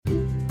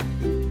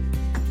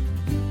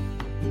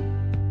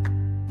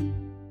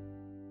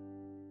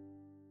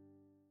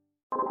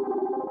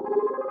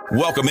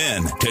Welcome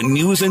in to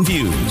News and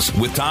Views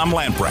with Tom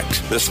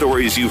Lamprecht. The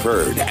stories you've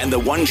heard and the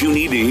ones you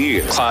need to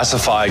hear.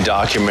 Classified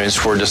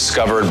documents were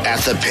discovered at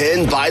the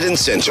Penn Biden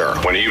Center.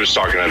 When he was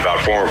talking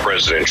about former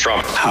President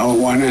Trump. How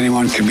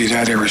anyone can be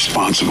that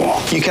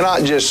irresponsible? You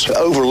cannot just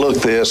overlook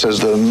this as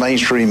the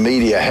mainstream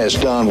media has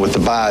done with the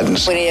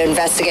Bidens. We need to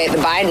investigate the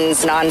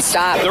Bidens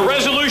nonstop. The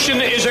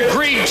resolution is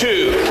agreed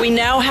to. We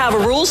now have a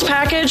rules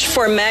package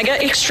for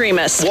MAGA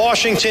extremists.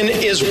 Washington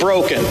is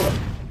broken.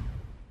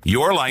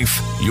 Your life,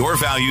 your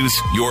values,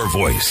 your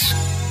voice.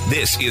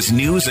 This is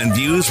News and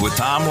Views with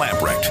Tom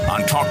Lamprecht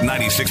on Talk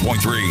 96.3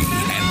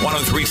 and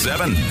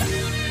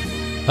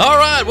 103.7. All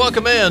right,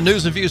 welcome in.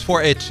 News and Views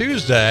for a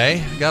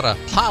Tuesday. Got a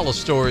pile of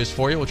stories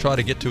for you. We'll try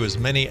to get to as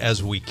many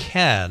as we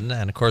can.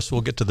 And, of course,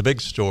 we'll get to the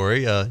big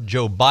story,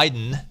 Joe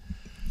Biden.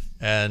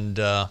 And,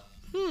 I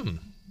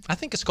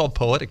think it's called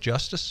poetic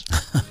justice.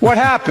 What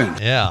happened?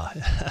 Yeah,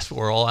 that's what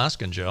we're all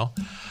asking, Joe.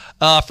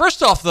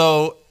 First off,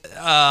 though,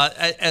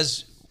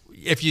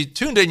 if you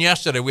tuned in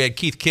yesterday, we had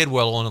Keith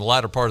Kidwell on in the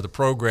latter part of the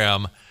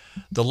program.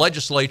 The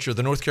legislature,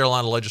 the North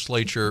Carolina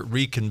legislature,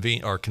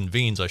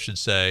 convenes, I should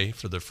say,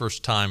 for the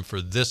first time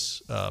for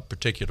this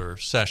particular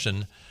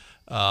session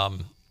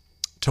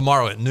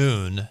tomorrow at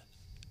noon.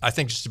 I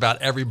think just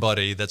about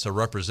everybody that's a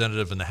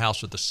representative in the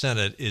House or the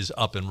Senate is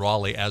up in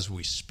Raleigh as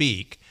we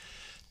speak.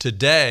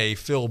 Today,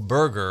 Phil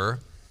Berger,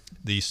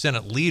 the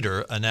Senate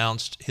leader,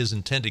 announced his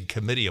intended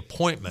committee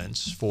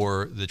appointments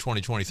for the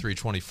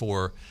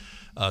 2023-24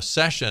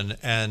 session,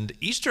 and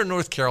Eastern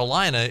North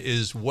Carolina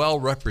is well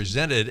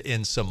represented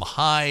in some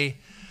high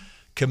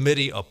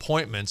committee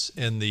appointments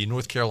in the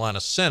North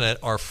Carolina Senate.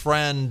 Our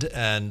friend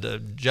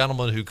and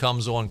gentleman who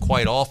comes on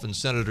quite often,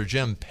 Senator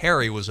Jim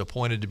Perry, was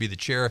appointed to be the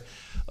chair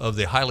of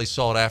the highly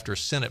sought-after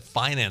Senate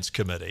Finance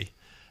Committee.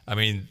 I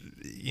mean,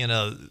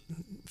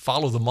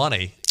 follow the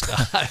money.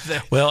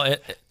 Well,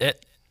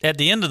 at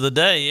the end of the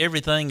day,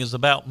 everything is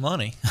about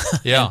money,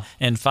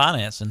 and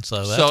finance, and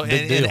so that's a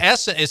big deal. In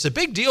essence, it's a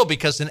big deal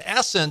because in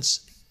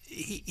essence,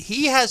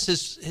 he has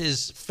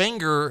his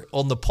finger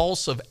on the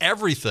pulse of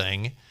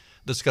everything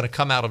that's going to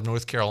come out of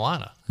North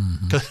Carolina.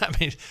 Because I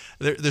mean,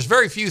 there's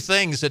very few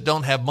things that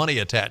don't have money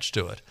attached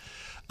to it.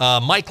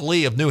 Mike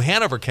Lee of New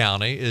Hanover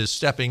County is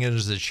stepping in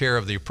as the chair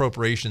of the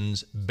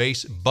Appropriations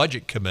Base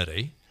Budget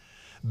Committee.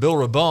 Bill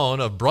Rabone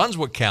of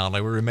Brunswick County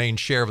will remain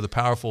chair of the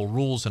powerful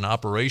Rules and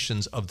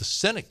Operations of the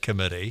Senate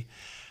Committee.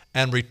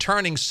 And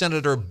returning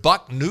Senator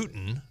Buck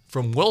Newton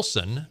from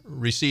Wilson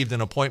received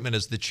an appointment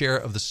as the chair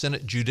of the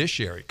Senate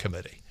Judiciary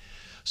Committee.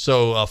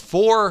 So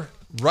 4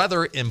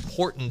 rather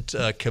important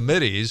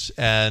committees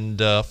and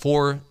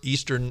 4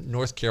 Eastern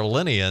North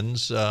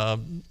Carolinians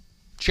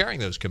chairing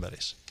those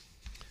committees.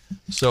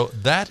 So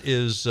that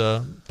is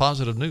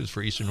positive news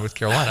for Eastern North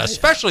Carolina,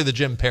 especially the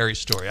Jim Perry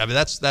story. I mean,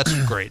 that's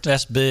great.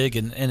 That's big,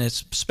 and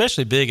it's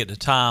especially big at the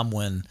time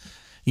when,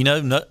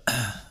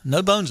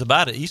 no bones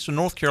about it, Eastern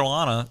North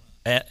Carolina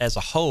as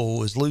a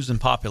whole is losing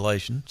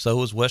population.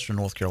 So is Western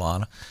North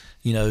Carolina.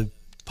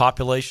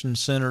 Population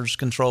centers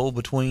control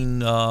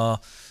between,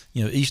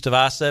 east of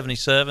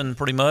I-77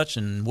 pretty much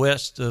and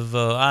west of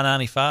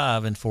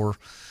I-95, and for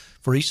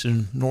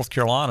Eastern North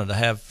Carolina to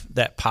have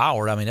that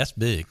power, I mean, that's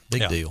big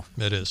deal.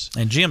 It is.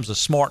 And Jim's a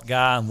smart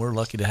guy, and we're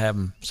lucky to have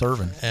him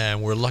serving.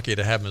 And we're lucky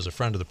to have him as a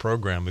friend of the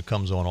program who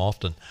comes on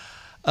often.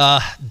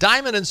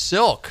 Diamond and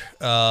Silk.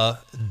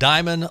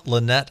 Diamond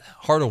Lynette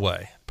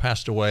Hardaway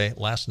passed away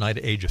last night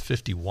at the age of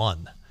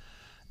 51.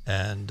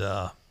 And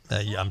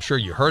I'm sure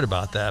you heard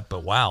about that,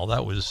 but wow,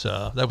 that was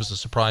a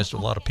surprise to a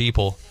lot of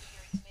people.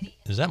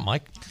 Is that my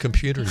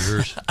computer or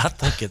yours? I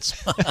think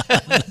it's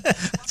mine.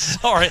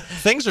 Sorry.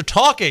 Things are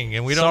talking,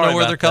 and we don't know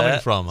where they're coming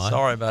from.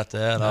 Sorry about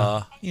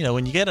that.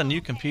 When you get a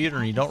new computer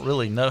and you don't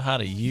really know how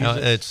to use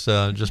it. It's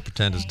just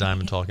pretend it's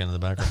Diamond talking in the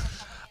background.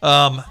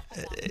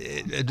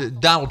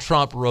 Donald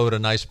Trump wrote a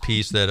nice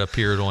piece that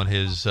appeared on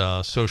his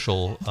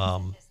social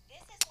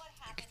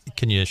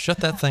can you shut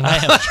that thing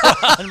off? I am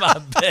trying my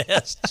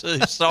best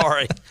to.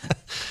 Sorry.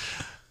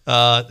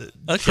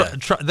 Okay.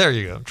 There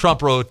you go.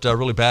 Trump wrote,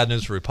 really bad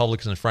news for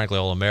Republicans and frankly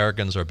all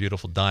Americans. Our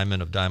beautiful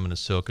Diamond of Diamond and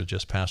Silk has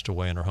just passed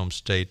away in her home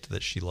state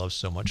that she loves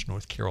so much,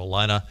 North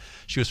Carolina.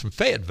 She was from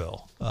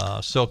Fayetteville.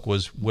 Silk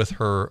was with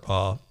her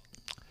all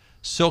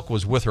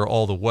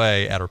the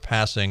way at her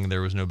passing.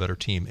 There was no better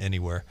team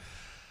anywhere.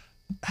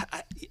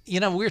 We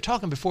were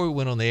talking before we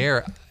went on the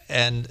air,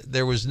 and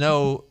there was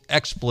no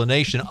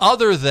explanation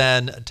other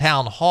than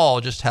Town Hall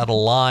just had a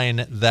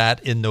line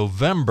that in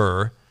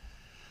November,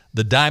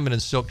 the Diamond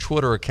and Silk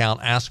Twitter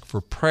account asked for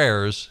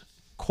prayers.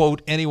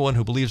 Quote, anyone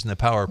who believes in the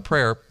power of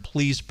prayer,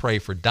 please pray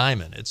for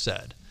Diamond, it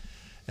said.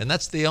 And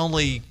that's the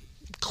only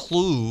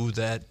clue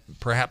that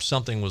perhaps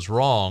something was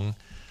wrong,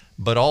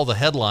 but all the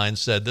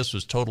headlines said this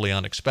was totally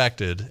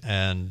unexpected.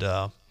 And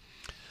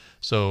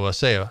so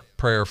say a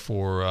prayer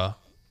for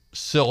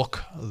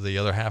Silk, the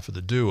other half of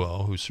the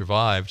duo who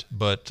survived.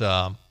 But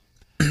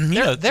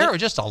there are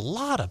just a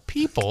lot of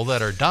people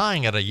that are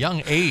dying at a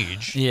young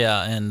age.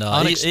 Yeah, and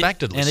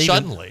unexpectedly,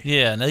 suddenly.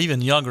 And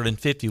even younger than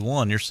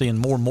 51, you're seeing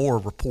more and more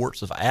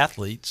reports of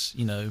athletes,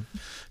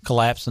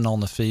 collapsing on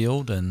the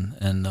field, and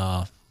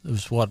it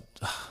was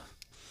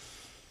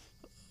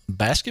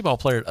basketball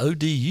player at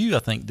ODU, I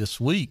think, this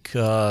week.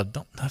 Don't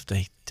know if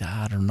they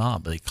died or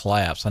not, but they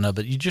collapsed. I know,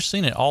 but you just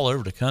seen it all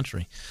over the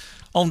country.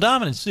 On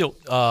Diamond and Silk,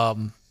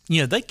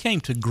 they came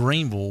to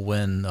Greenville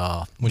when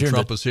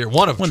Trump was here.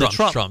 One of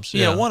Trump's.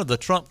 Yeah, one of the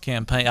Trump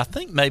campaign. I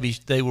think maybe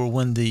they were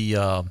when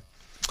the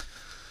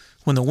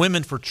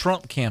Women for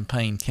Trump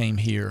campaign came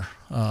here.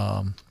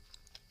 I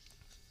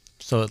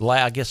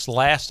guess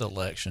last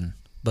election.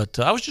 But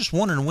I was just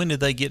wondering, when did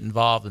they get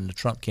involved in the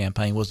Trump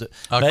campaign? Was it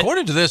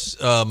according to this,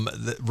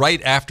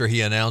 right after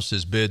he announced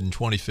his bid in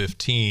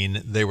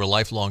 2015, they were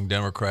lifelong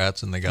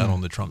Democrats and they got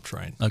on the Trump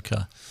train.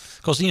 Okay,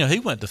 because he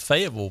went to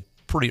Fayetteville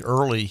pretty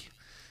early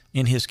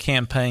in his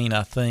campaign.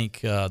 I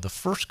think the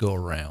first go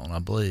around, I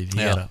believe.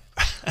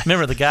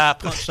 Remember the guy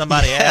punched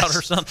somebody out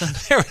or something?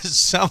 There was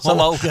some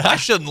old guy. I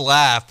shouldn't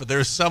laugh, but there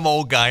was some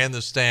old guy in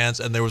the stands,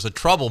 and there was a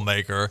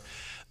troublemaker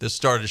that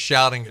started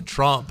shouting at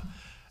Trump.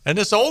 And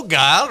this old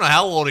guy, I don't know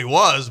how old he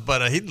was,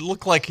 but he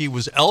looked like he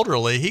was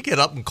elderly. He get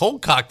up and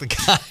cold cocked the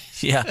guy.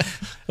 Yeah,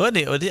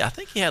 wasn't he? I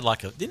think he had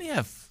didn't he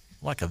have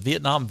like a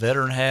Vietnam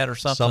veteran hat or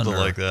something? Something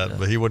like that,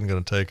 but he wasn't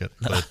going to take it.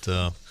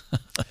 But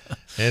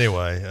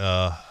anyway,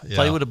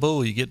 play with a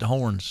bull, you get the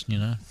horns,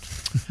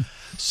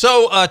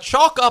 So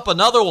chalk up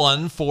another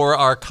one for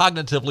our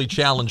cognitively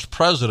challenged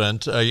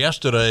president.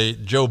 Yesterday,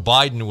 Joe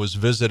Biden was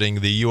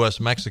visiting the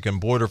U.S.-Mexican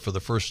border for the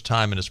first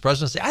time in his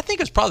presidency. I think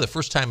it's probably the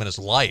first time in his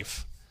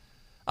life.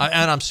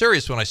 And I'm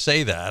serious when I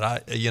say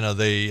that.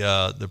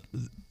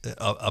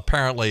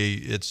 Apparently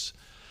it's,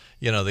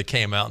 they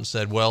came out and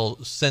said,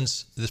 well,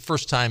 since the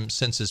first time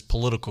since his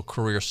political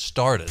career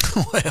started.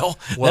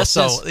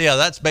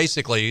 That's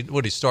basically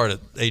what he started,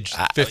 age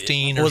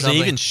 15 or something. Was he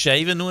even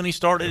shaving when he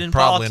started in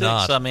probably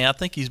politics? Not. I mean, I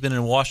think he's been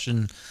in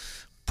Washington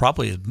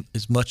probably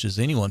as much as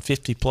anyone,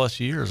 50 plus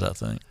years, I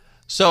think.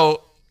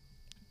 So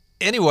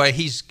anyway,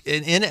 he's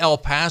in El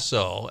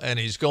Paso, and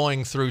he's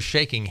going through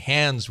shaking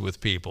hands with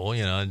people,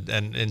 and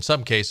in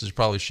some cases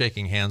probably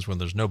shaking hands when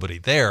there's nobody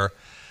there.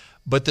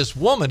 But this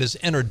woman is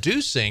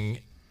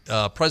introducing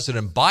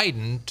President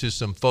Biden to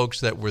some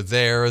folks that were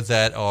there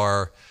that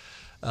are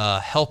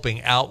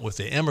helping out with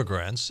the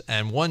immigrants,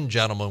 and one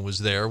gentleman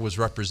was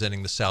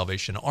representing the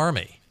Salvation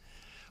Army.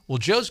 Well,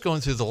 Joe's going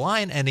through the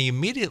line, and he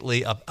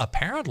immediately,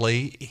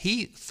 apparently,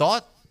 he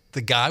thought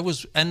the guy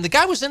was in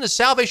a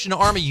Salvation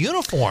Army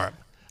uniform.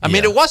 I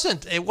mean, it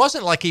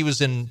wasn't like he was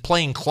in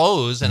plain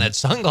clothes and had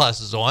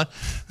sunglasses on,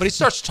 but he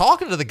starts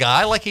talking to the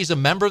guy like he's a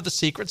member of the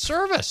Secret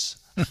Service.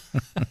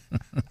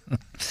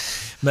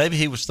 Maybe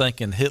he was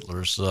thinking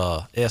Hitler's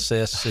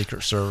SS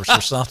Secret Service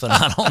or something.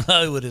 I don't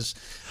know, with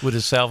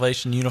his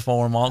Salvation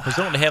uniform on, because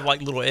don't they have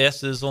like little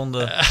S's on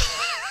the?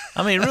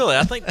 I mean, really,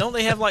 I think don't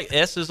they have like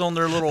S's on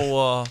their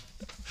little?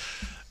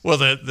 Well,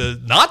 the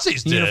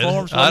Nazis did.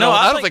 Uniforms? I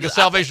don't think the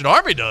Salvation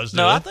Army does.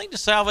 No, I think the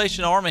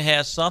Salvation Army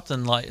has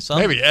something like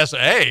maybe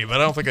SA, but I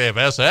don't think they have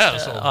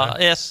SS.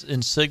 S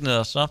insignia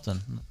or something.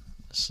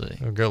 Let's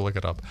see. I'll go look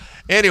it up.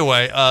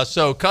 Anyway,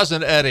 so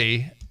Cousin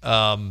Eddie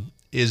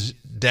is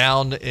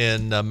down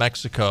in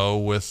Mexico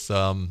with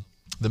the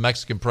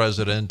Mexican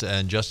president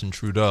and Justin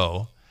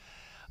Trudeau.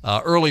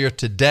 Earlier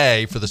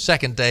today, for the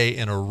second day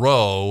in a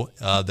row,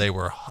 they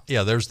were.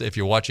 There's if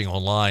you're watching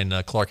online,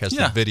 Clark has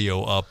the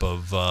video up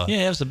of.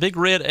 It was a big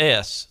red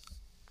S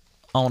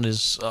on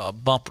his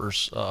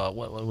bumpers.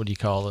 What do you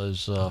call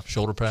those?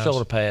 Shoulder pads.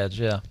 Shoulder pads.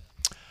 Yeah.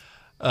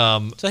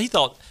 So he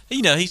thought,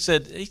 he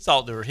said he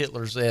thought they were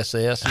Hitler's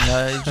SS.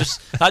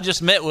 I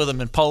just met with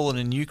him in Poland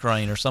and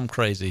Ukraine, or some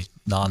crazy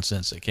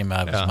nonsense that came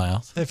out of his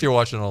mouth. If you're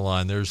watching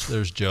online,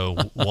 there's Joe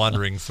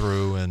wandering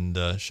through and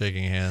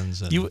shaking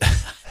hands. And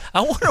I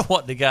wonder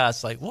what the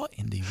guy's like. What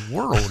in the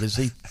world is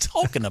he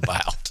talking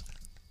about?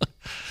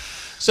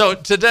 So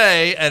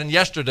today and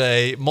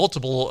yesterday,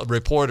 multiple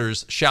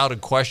reporters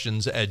shouted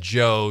questions at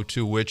Joe,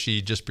 to which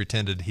he just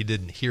pretended he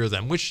didn't hear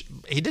them, which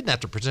he didn't have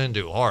to pretend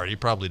too hard. He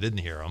probably didn't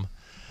hear them.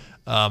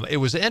 It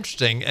was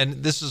interesting,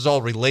 and this is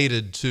all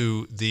related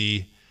to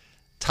the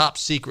top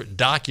secret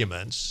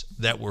documents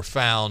that were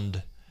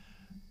found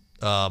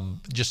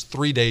just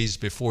 3 days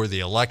before the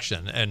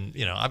election. And,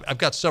 I've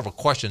got several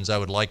questions I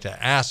would like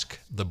to ask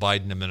the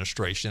Biden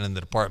administration and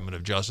the Department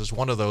of Justice.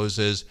 One of those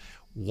is,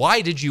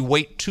 why did you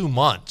wait 2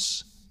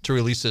 months to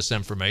release this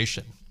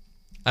information?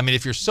 I mean,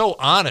 if you're so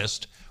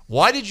honest,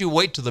 why did you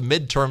wait till the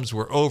midterms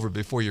were over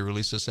before you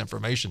released this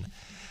information?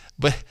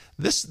 But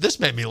this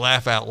made me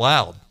laugh out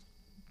loud.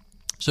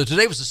 So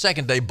today was the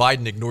second day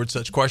Biden ignored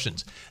such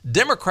questions.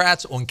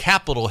 Democrats on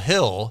Capitol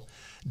Hill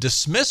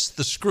dismissed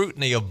the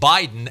scrutiny of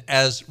Biden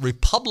as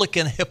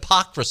Republican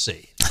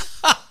hypocrisy.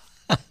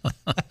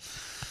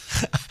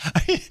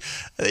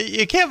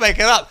 You can't make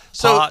it up.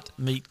 Pot,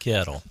 meat,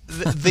 kettle.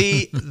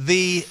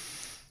 The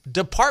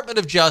Department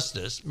of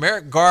Justice,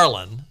 Merrick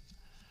Garland,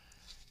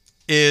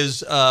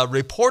 is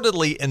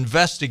reportedly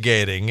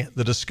investigating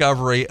the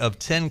discovery of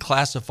 10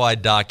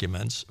 classified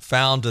documents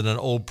found in an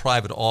old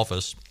private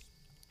office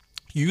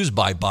used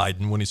by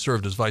Biden when he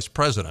served as vice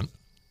president.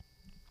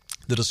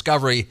 The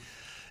discovery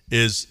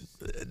is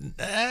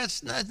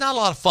it's not a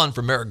lot of fun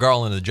for Merrick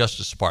Garland and the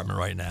Justice Department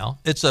right now.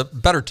 It's a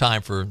better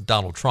time for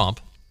Donald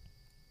Trump.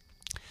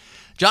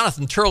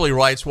 Jonathan Turley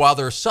writes, while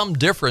there are some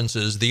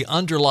differences, the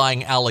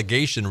underlying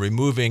allegation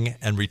removing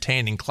and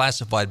retaining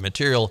classified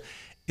material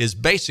is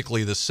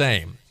basically the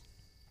same.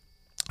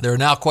 There are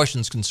now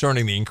questions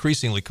concerning the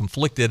increasingly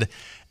conflicted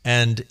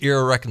and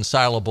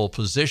irreconcilable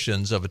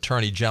positions of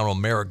Attorney General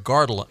Merrick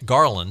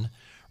Garland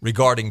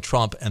regarding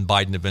Trump and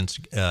Biden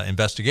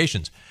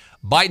investigations.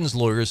 Biden's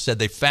lawyers said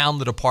they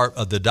found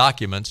the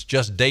documents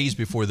just days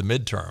before the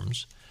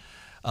midterms.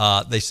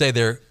 They say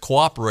they're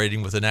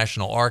cooperating with the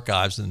National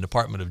Archives and the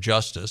Department of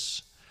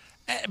Justice.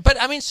 But,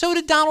 I mean, so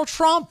did Donald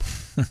Trump.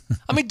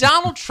 I mean,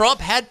 Donald Trump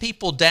had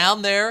people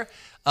down there.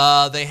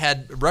 They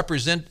had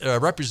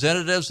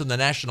representatives in the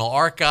National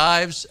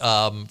Archives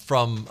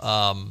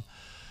from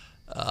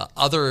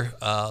other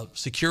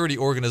security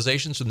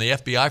organizations, from the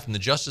FBI, from the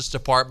Justice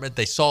Department.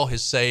 They saw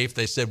his safe.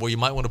 They said, well, you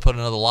might want to put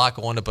another lock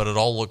on it, but it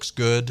all looks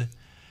good.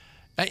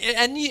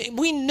 And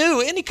we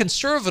knew, any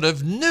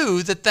conservative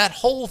knew that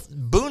whole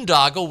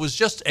boondoggle was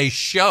just a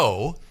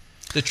show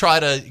to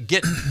try to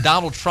get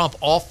Donald Trump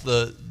off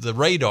the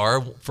radar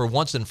for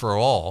once and for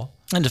all.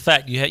 And the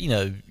fact you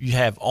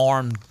have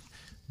armed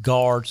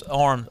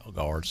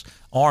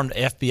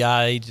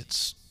FBI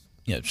agents,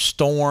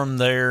 storm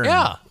there.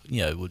 Yeah.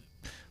 And, with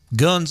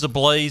guns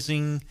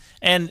ablazing.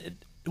 And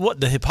what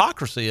the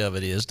hypocrisy of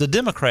it is, the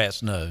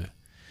Democrats know.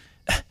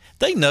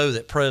 They know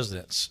that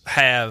presidents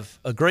have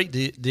a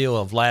great deal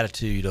of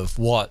latitude of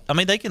what. I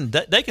mean, they can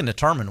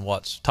determine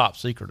what's top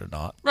secret or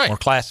not, right, or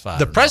classified.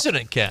 The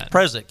president can.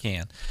 President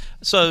can.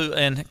 So,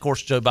 and of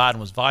course, Joe Biden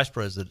was vice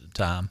president at the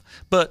time.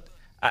 But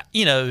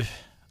I'm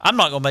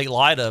not going to make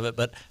light of it,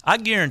 but I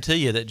guarantee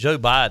you that Joe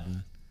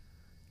Biden,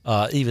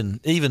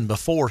 even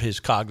before his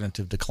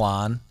cognitive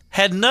decline,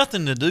 had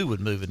nothing to do with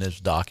moving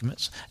those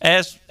documents.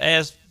 As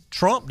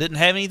Trump didn't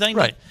have anything.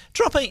 Right.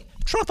 Trump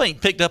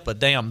ain't picked up a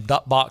damn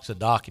box of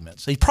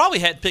documents. He probably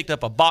hadn't picked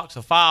up a box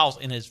of files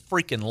in his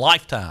freaking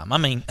lifetime. I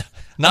mean,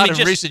 not in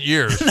recent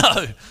years.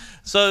 No.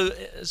 So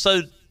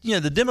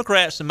the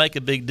Democrats to make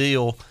a big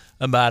deal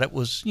about it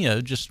was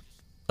just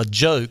a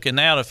joke, and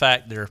now the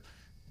fact they're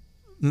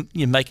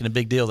making a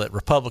big deal that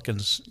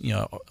Republicans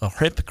are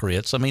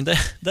hypocrites. I mean,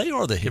 they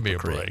are the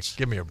hypocrites.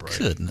 Give me a break.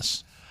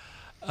 Goodness.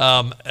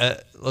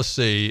 Let's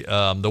see.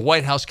 The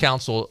White House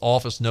Counsel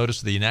Office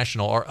notified the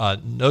National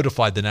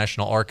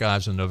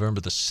Archives on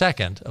November the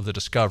 2nd of the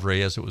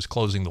discovery as it was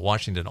closing the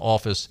Washington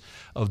office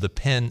of the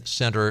Penn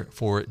Center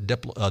for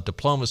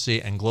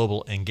Diplomacy and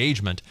Global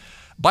Engagement.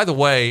 By the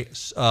way,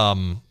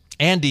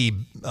 Andy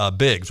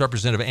Biggs,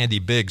 Representative Andy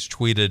Biggs,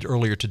 tweeted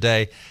earlier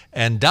today,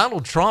 and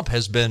Donald Trump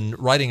has been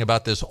writing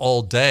about this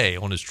all day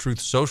on his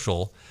Truth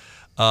Social,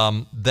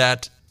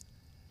 that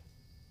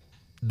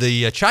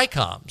the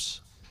Chi-Coms,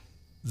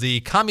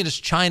 the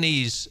Communist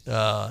Chinese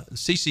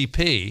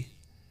CCP,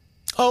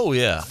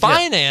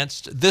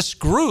 financed this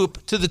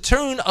group to the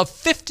tune of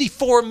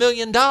 $54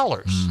 million.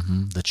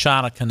 Mm-hmm. The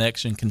China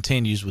connection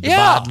continues with the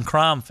Biden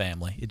crime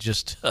family. It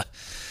just...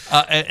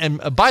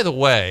 and by the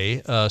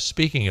way,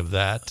 speaking of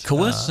that...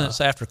 Coincidence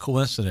after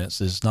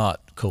coincidence is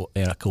not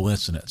a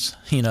coincidence,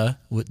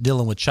 with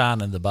dealing with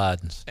China and the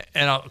Bidens.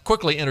 And I'll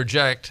quickly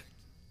interject,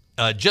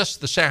 just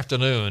this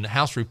afternoon,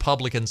 House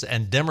Republicans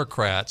and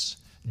Democrats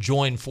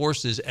joined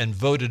forces and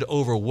voted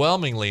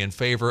overwhelmingly in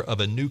favor of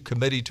a new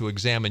committee to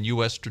examine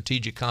U.S.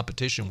 strategic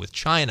competition with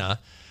China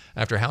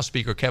after House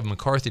Speaker Kevin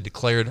McCarthy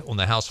declared on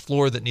the House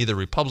floor that neither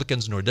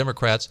Republicans nor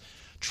Democrats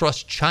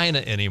trust China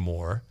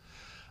anymore.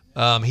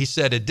 He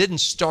said it didn't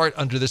start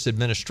under this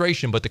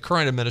administration, but the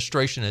current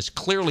administration has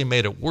clearly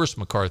made it worse,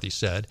 McCarthy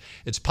said.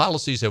 Its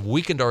policies have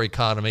weakened our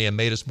economy and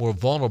made us more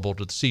vulnerable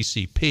to the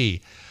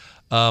CCP.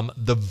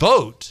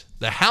 The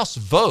House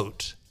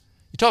vote,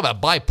 you talk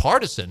about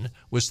bipartisan,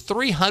 was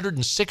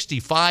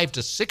 365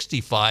 to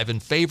 65 in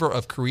favor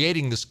of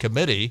creating this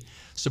committee,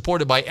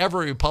 supported by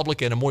every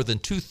Republican and more than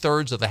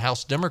 2/3 of the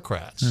House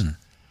Democrats.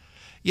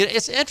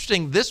 It's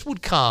interesting. This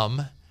would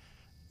come,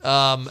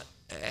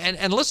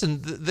 and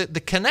listen,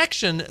 the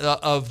connection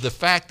of the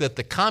fact that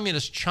the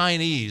Communist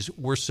Chinese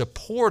were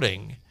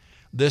supporting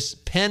this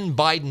Penn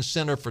Biden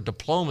Center for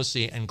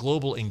Diplomacy and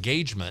Global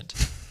Engagement,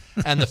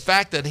 and the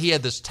fact that he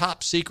had this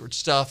top secret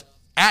stuff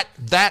at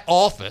that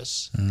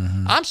office.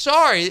 Mm-hmm. I'm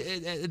sorry,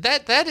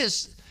 that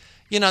is,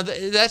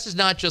 that is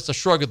not just a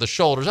shrug of the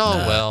shoulders. Oh,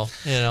 no. Well,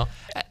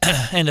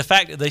 And the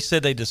fact that they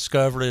said they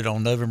discovered it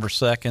on November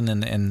 2nd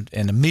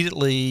and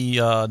immediately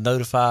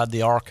notified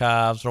the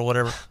archives or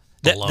whatever.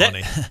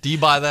 Baloney. Do you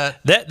buy that?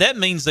 That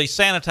means they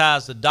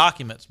sanitized the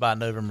documents by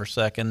November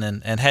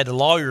 2nd and had the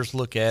lawyers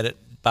look at it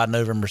by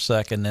November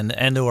 2nd,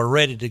 and they were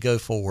ready to go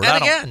forward.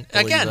 And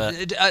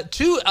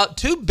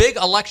two big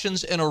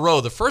elections in a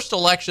row. The first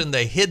election,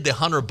 they hid the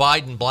Hunter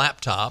Biden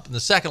laptop. In the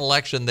second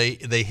election, they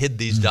hid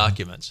these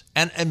documents.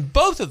 And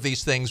both of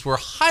these things were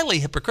highly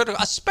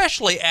hypocritical,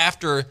 especially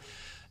after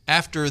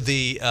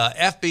the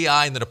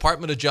FBI and the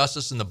Department of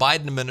Justice and the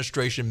Biden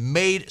administration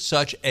made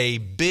such a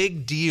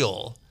big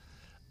deal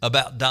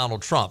about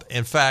Donald Trump.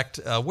 In fact,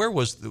 where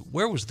was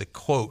the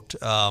quote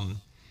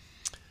from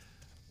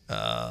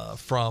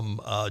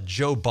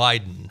Joe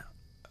Biden?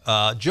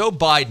 Joe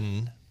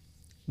Biden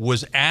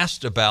was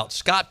asked about.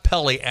 Scott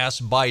Pelley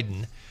asked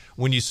Biden,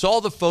 when you saw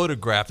the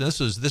photograph, and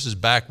this is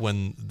back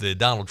when the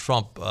Donald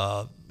Trump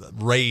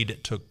raid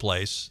took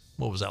place.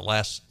 What was that,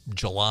 last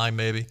July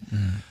maybe?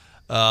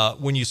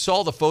 When you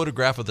saw the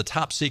photograph of the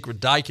top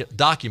secret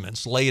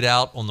documents laid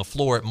out on the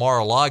floor at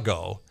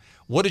Mar-a-Lago,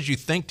 what did you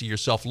think to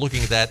yourself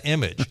looking at that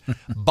image?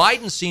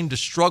 Biden seemed to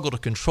struggle to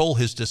control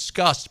his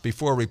disgust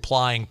before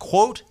replying,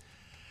 quote,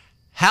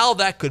 "How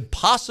that could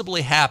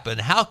possibly happen?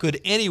 How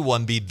could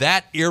anyone be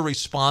that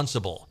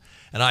irresponsible?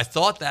 And I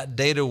thought that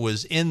data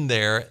was in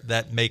there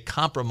that may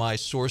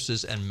compromise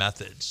sources and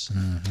methods."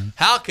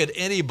 How could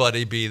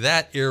anybody be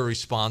that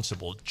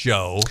irresponsible,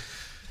 Joe?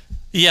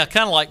 Yeah,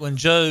 kind of like when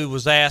Joe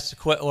was asked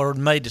or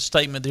made the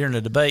statement during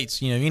the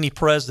debates, any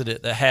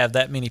president that have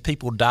that many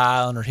people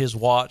die under his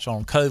watch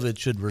on COVID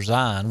should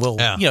resign. Well,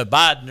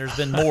 Biden, there's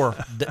been more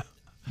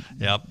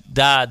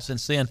died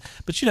since then.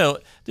 But,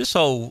 this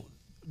whole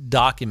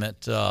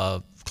document,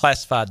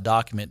 classified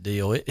document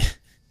deal,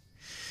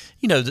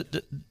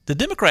 the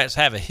Democrats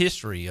have a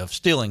history of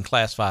stealing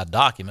classified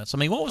documents. I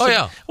mean, what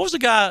was the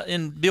guy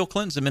in Bill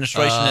Clinton's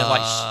administration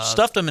that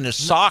stuffed him in his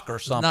sock or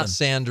something? Not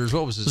Sanders.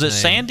 What was his name? Was it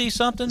Sandy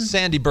something?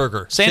 Sandy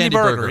Berger. Sandy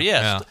Berger,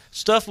 yes.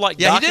 Stuff like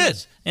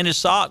documents in his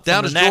sock.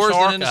 Down his drawers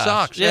and in his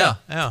socks. Yeah.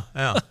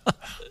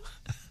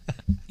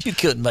 You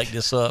couldn't make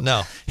this up.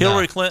 No.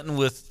 Hillary Clinton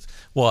with,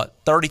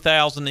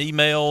 30,000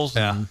 emails?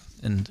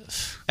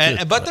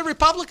 But the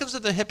Republicans are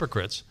the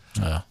hypocrites.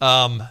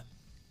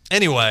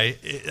 Anyway,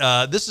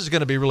 this is going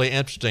to be really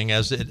interesting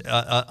as it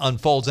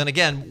unfolds. And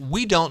again,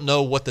 we don't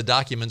know what the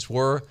documents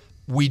were.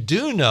 We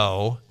do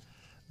know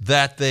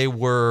that they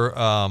were.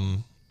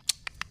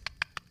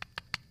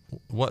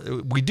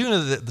 We do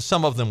know that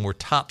some of them were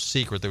top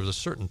secret. There was a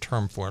certain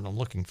term for it. I'm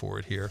looking for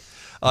it here.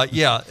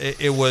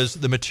 It was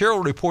the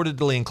material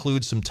reportedly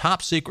includes some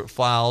top secret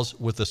files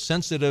with a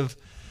sensitive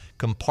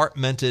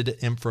compartmented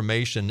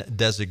information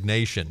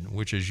designation,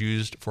 which is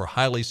used for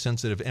highly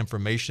sensitive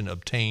information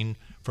obtained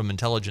from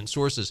intelligence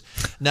sources.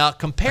 Now,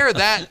 compare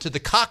that to the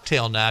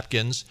cocktail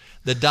napkins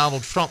that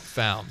Donald Trump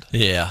found.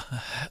 Yeah.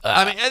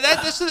 I mean,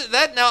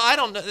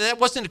 that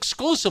wasn't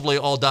exclusively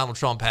all Donald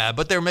Trump had,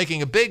 but they're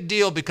making a big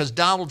deal because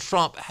Donald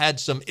Trump had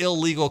some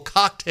illegal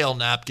cocktail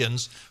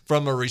napkins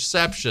from a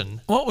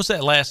reception. What was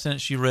that last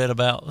sentence you read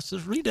about? Let's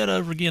just read that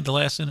over again, the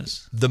last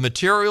sentence. The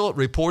material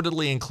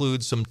reportedly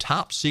includes some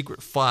top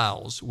secret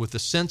files with a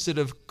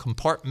sensitive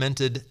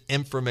compartmented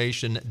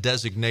information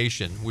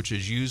designation, which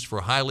is used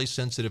for highly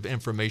sensitive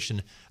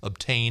information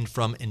obtained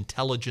from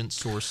intelligence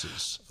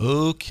sources.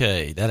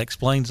 Okay, that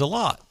explains a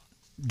lot.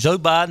 Joe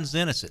Biden's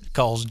innocent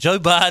because Joe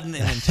Biden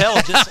and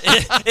intelligence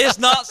is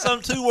not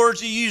some two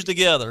words you use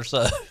together.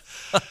 So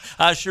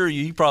I assure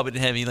you, he probably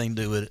didn't have anything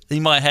to do with it. He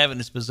might have it in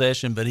his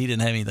possession, but he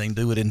didn't have anything to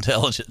do with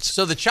intelligence.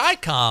 So the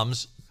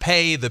Chi-Coms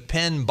pay the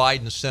Penn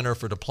Biden Center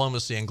for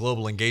Diplomacy and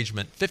Global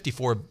Engagement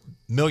 $54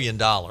 million.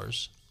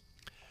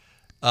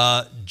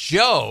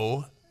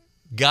 Joe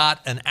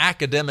got an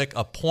academic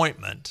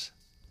appointment.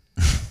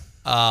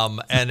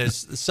 And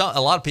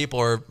a lot of people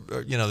are,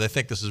 they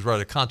think this is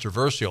rather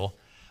controversial.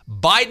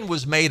 Biden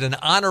was made an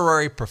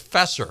honorary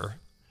professor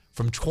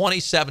from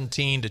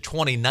 2017 to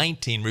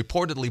 2019,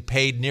 reportedly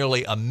paid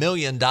nearly $1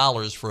 million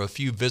for a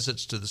few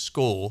visits to the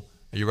school.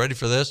 Are you ready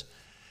for this?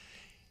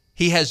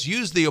 He has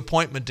used the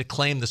appointment to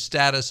claim the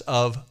status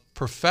of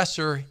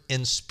professor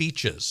in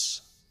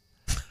speeches.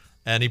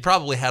 And he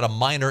probably had a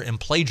minor in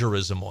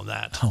plagiarism on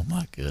that. Oh,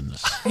 my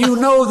goodness. You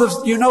know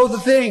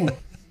the thing.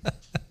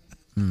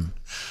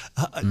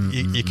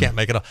 You can't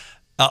make it up.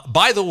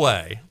 By the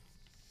way,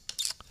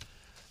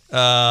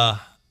 the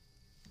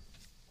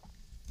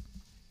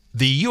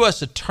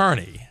U.S.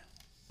 Attorney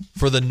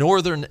for the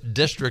Northern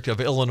District of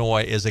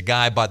Illinois is a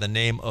guy by the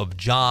name of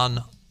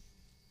John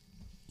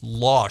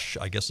Lausch,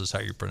 I guess is how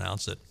you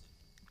pronounce it,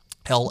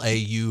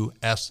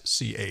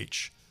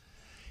 Lausch.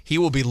 He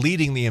will be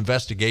leading the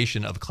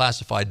investigation of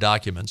classified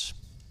documents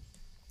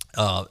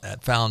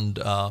found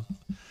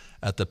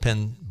at the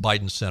Penn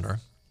Biden Center.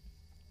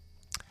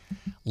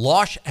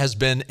 Lausch has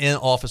been in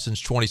office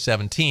since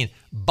 2017.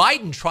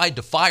 Biden tried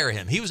to fire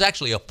him. He was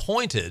actually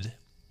appointed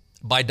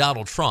by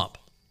Donald Trump.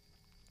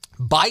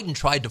 Biden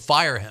tried to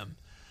fire him.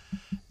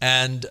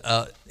 And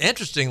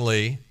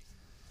interestingly,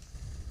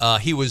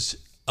 he was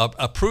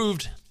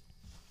approved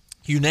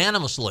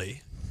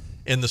unanimously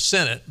in the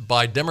Senate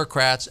by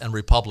Democrats and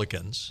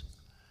Republicans.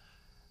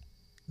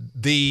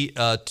 The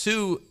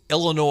two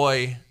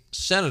Illinois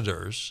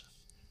senators,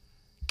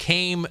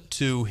 came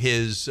to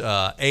his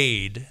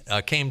aid,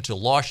 came to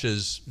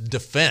Lausch's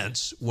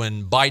defense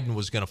when Biden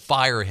was going to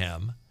fire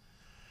him,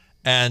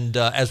 and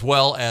as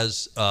well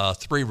as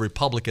 3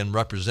 Republican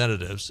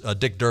representatives.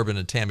 Dick Durbin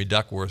and Tammy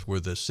Duckworth were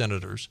the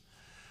senators.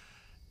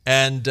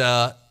 And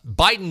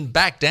Biden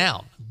backed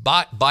down.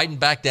 Biden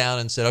backed down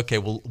and said, okay,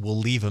 we'll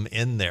leave him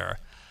in there.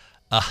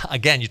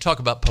 Again, you talk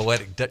about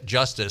poetic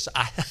justice.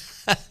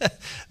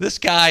 This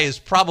guy is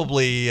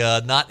probably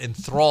not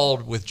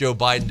enthralled with Joe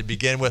Biden to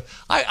begin with.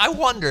 I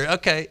wonder,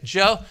 okay,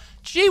 Joe,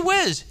 gee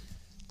whiz,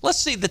 let's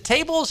see, the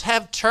tables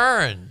have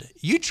turned.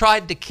 You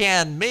tried to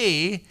can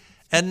me,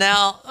 and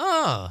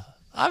now,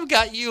 I've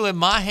got you in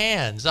my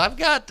hands. I've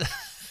got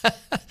a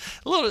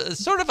little,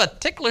 sort of a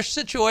ticklish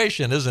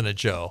situation, isn't it,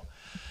 Joe?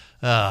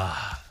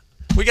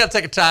 We got to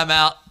take a time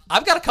out.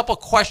 I've got a couple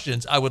of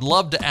questions I would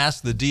love to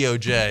ask the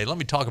DOJ. Let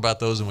me talk about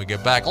those when we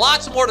get back.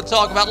 Lots more to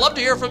talk about. Love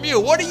to hear from you.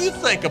 What do you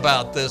think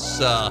about this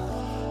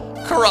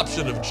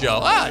corruption of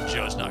Joe?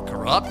 Joe's not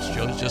corrupt.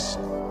 Joe's just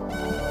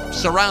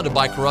surrounded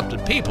by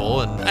corrupted people.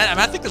 And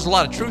I think there's a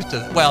lot of truth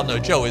to it. Well, no,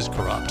 Joe is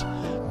corrupt.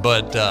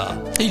 But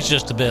he's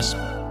just the best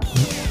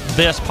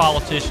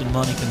politician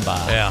money can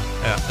buy. Yeah,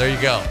 there you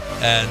go.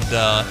 And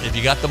if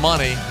you got the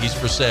money, he's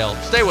for sale.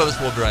 Stay with us.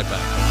 We'll be right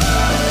back.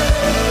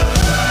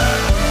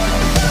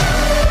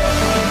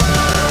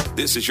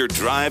 This is your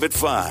Drive at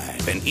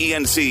 5 and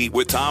ENC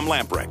with Tom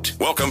Lamprecht.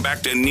 Welcome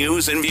back to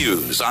News and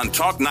Views on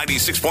Talk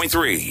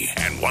 96.3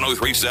 and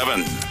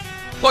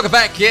 103.7. Welcome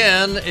back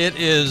in. It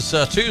is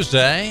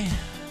Tuesday,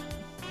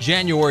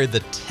 January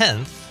the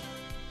 10th.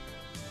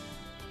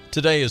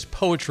 Today is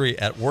Poetry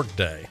at Work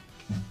Day.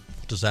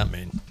 What does that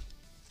mean?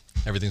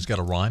 Everything's got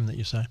a rhyme that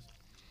you say?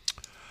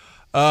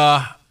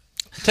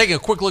 Taking a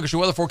quick look at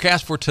your weather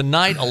forecast for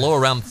tonight, a low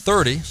around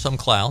 30, some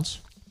clouds.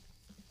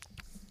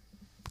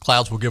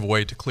 Clouds will give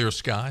way to clear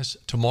skies.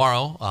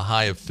 Tomorrow, a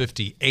high of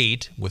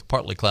 58 with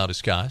partly cloudy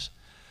skies.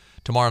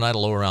 Tomorrow night, a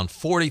low around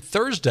 40.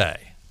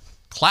 Thursday,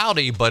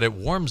 cloudy, but it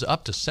warms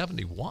up to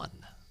 71.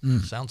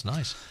 Sounds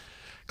nice.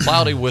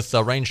 Cloudy with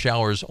rain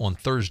showers on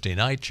Thursday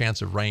night.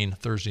 Chance of rain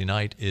Thursday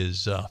night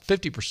is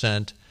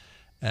 50%.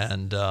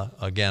 And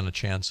again, a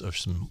chance of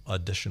some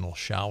additional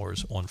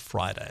showers on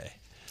Friday.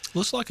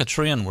 Looks like a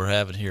trend we're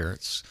having here.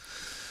 It's,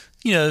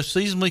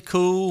 seasonally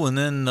cool, and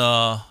then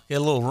a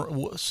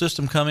little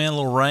system come in, a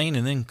little rain,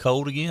 and then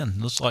cold again.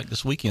 Looks like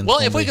this weekend. Well,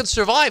 if we can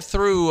survive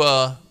through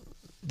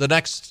the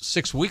next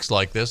 6 weeks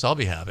like this, I'll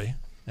be happy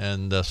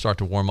and start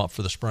to warm up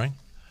for the spring.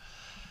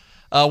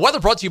 Weather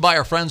brought to you by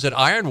our friends at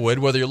Ironwood.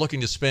 Whether you're looking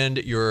to spend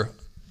your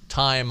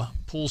time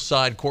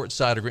poolside,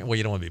 courtside, or well,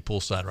 you don't want to be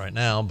poolside right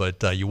now,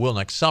 but you will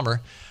next summer.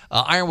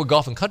 Ironwood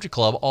Golf and Country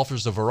Club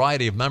offers a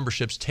variety of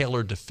memberships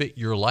tailored to fit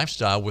your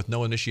lifestyle with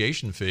no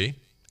initiation fee.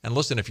 And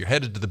listen, if you're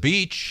headed to the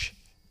beach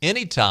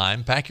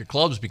anytime, pack your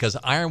clubs because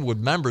Ironwood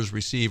members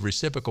receive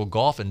reciprocal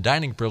golf and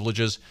dining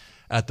privileges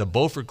at the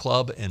Beaufort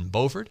Club in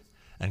Beaufort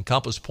and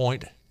Compass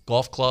Point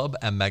Golf Club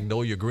and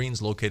Magnolia Greens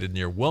located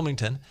near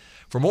Wilmington.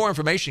 For more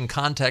information,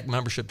 contact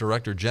Membership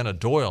Director Jenna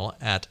Doyle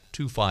at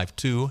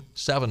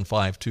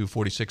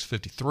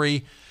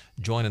 252-752-4653.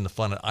 Join in the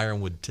fun at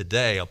Ironwood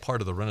today, a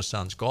part of the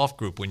Renaissance Golf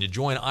Group. When you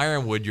join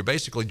Ironwood, you're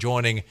basically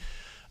joining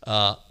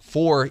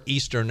 4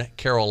 Eastern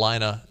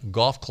Carolina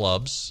golf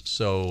clubs,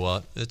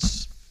 so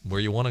it's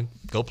where you want to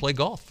go play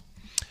golf.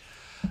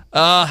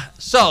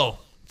 So,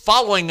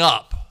 following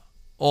up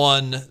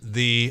on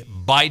the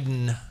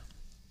Biden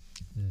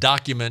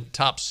document,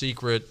 top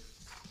secret,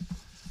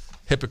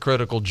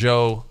 hypocritical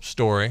Joe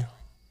story.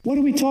 What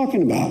are we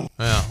talking about?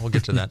 Yeah, we'll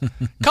get to that. A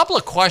couple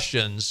of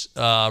questions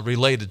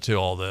related to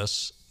all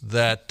this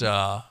that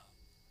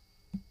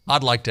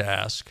I'd like to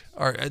ask,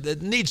 or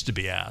that needs to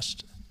be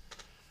asked.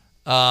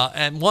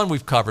 And one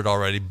we've covered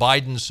already.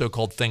 Biden's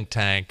so-called think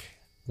tank,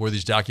 where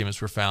these documents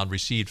were found,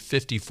 received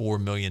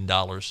 $54 million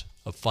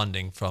of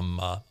funding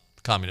from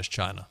Communist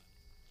China.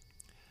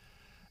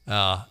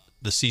 The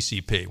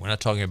CCP. We're not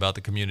talking about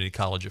the Community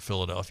College of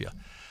Philadelphia.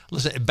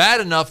 Listen,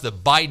 bad enough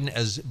that Biden,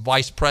 as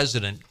vice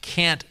president,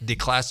 can't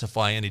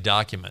declassify any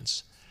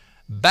documents.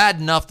 Bad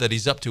enough that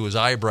he's up to his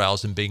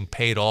eyebrows and being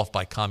paid off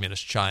by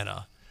Communist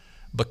China.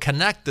 But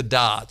connect the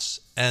dots,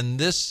 and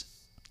this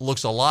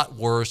looks a lot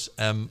worse.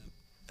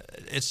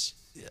 It's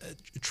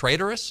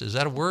traitorous. Is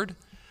that a word?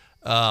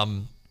 I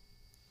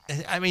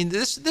mean,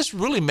 this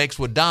really makes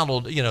what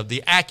Donald,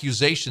 the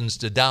accusations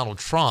to Donald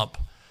Trump.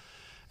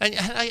 And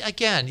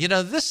again,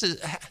 this is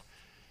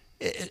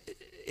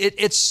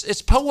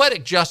it's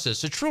poetic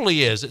justice. It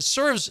truly is. It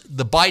serves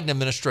the Biden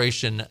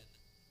administration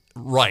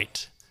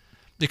right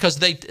because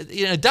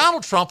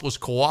Donald Trump was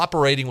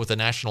cooperating with the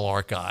National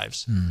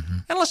Archives. Mm-hmm.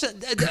 And listen,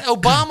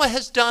 Obama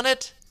has done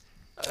it.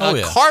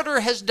 Carter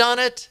has done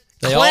it.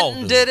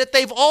 Clinton did it.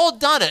 They've all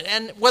done it.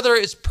 And whether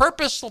it's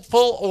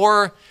purposeful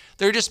or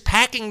they're just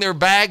packing their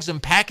bags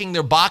and packing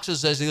their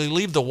boxes as they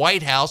leave the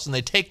White House and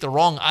they take the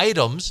wrong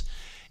items,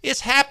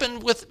 it's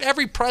happened with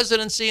every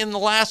presidency in the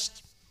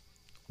last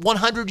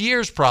 100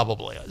 years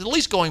probably, at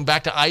least going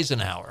back to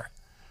Eisenhower.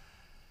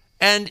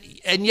 And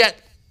yet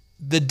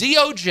the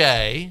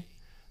DOJ,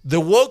 The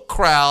woke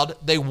crowd,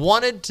 they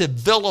wanted to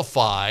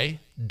vilify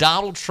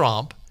Donald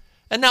Trump,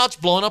 and now it's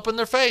blown up in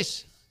their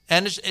face.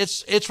 And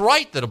it's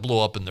right that it blew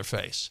up in their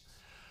face.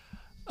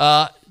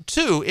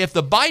 2, if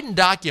the Biden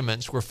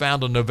documents were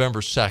found on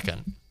November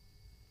 2nd,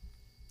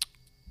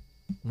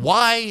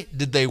 why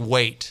did they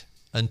wait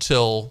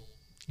until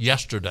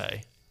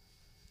yesterday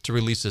to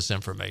release this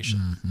information?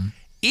 Mm-hmm.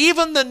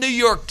 Even the New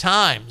York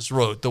Times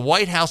wrote, the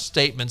White House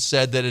statement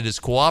said that it is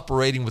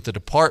cooperating with the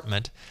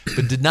department,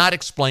 but did not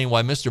explain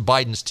why Mr.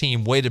 Biden's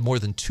team waited more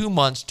than 2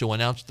 months to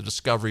announce the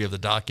discovery of the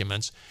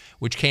documents,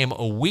 which came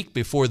a week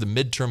before the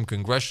midterm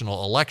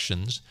congressional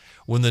elections,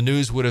 when the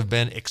news would have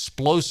been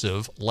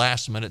explosive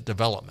last-minute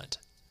development.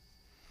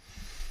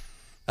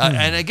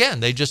 And again,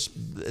 they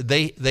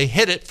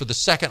hit it for the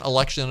second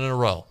election in a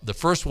row. The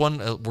first one,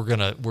 we're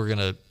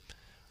gonna.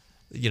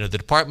 The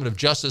Department of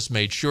Justice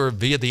made sure,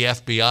 via the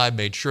FBI,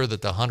 made sure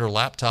that the Hunter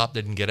laptop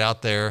didn't get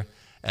out there.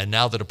 And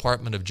now the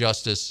Department of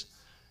Justice,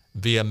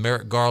 via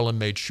Merrick Garland,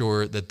 made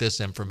sure that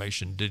this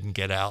information didn't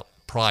get out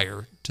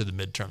prior to the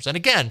midterms. And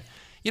again,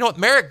 you know what?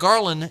 Merrick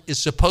Garland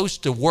is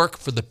supposed to work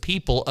for the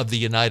people of the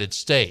United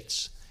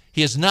States.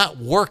 He is not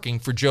working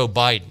for Joe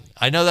Biden.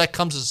 I know that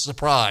comes as a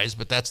surprise,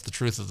 but that's the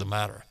truth of the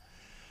matter.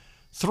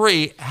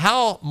 3,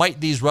 how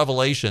might these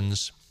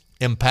revelations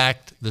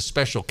impact the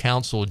special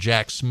counsel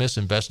Jack Smith's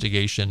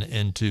investigation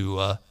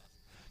into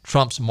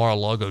Trump's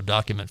Mar-a-Lago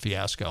document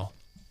fiasco?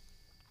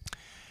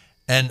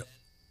 And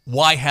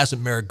why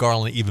hasn't Merrick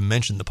Garland even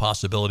mentioned the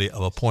possibility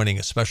of appointing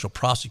a special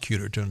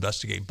prosecutor to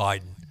investigate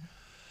Biden?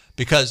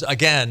 Because,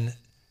 again,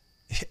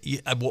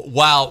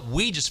 while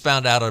we just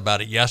found out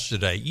about it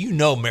yesterday,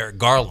 Merrick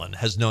Garland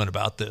has known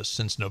about this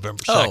since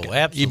November 2nd. Oh,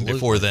 absolutely. Even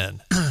before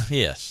then.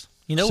 Yes.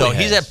 So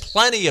he's had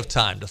plenty of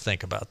time to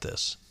think about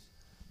this.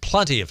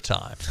 Plenty of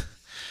time.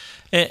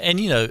 And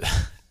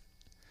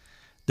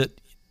that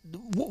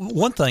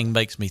one thing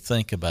makes me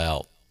think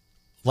about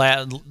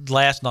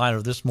last night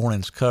or this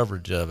morning's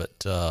coverage of it.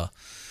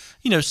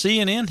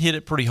 CNN hit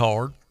it pretty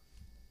hard,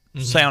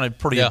 sounded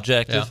pretty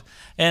objective,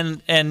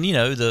 and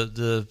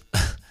the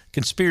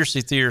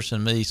conspiracy theorist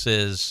in me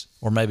says,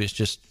 or maybe it's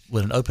just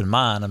with an open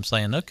mind, I'm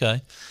saying,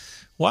 okay,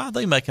 why are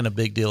they making a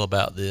big deal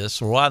about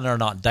this, or why they're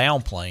not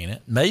downplaying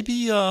it?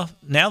 Maybe now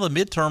the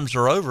midterms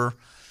are over.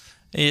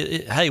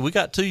 Hey, we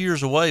got 2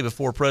 years away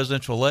before a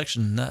presidential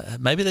election.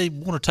 Maybe they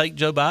want to take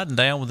Joe Biden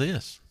down with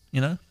this,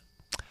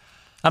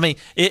 I mean,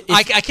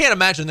 I can't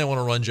imagine they want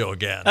to run Joe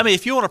again. I mean,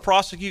 if you want to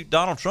prosecute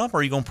Donald Trump,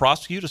 are you going to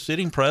prosecute a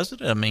sitting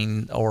president? I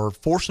mean, or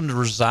force him to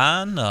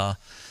resign?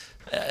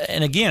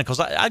 And again, because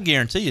I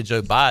guarantee you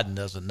Joe Biden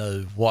doesn't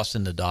know what's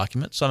in the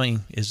documents. I mean,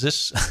 is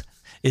this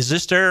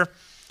their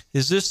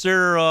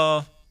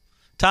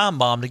time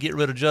bomb to get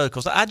rid of Joe?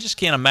 Because I just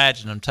can't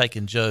imagine them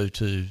taking Joe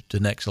to the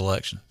next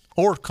election.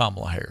 Or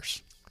Kamala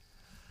Harris.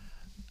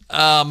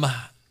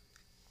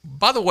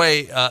 By the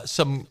way,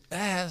 some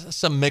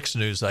mixed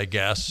news, I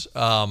guess.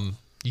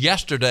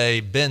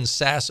 Yesterday, Ben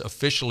Sasse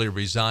officially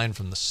resigned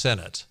from the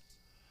Senate.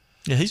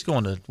 Yeah, he's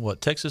going to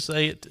Texas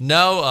A?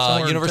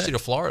 No, University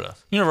of Florida.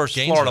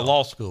 University of Florida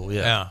Law School.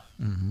 Yeah.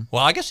 Mm-hmm.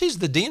 Well, I guess he's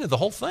the dean of the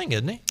whole thing,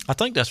 isn't he? I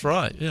think that's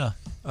right. Yeah.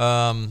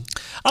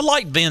 I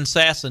liked Ben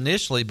Sasse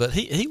initially, but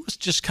he was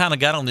just kind of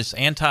got on this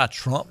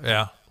anti-Trump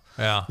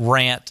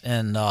rant,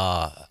 and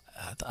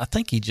I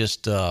think he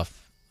just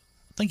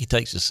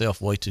takes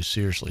himself way too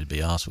seriously, to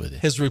be honest with you.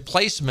 His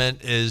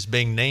replacement is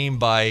being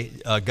named by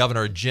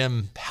Governor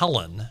Jim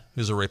Pellin,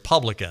 who's a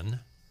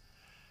Republican,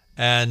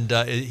 and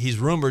he's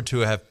rumored to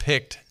have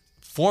picked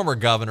former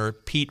Governor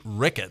Pete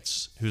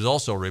Ricketts, who's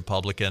also a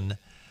Republican.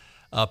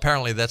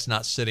 Apparently, that's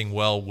not sitting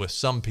well with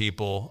some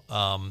people.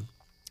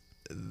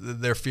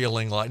 They're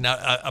feeling like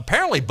now.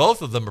 Apparently,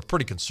 both of them are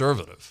pretty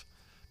conservative.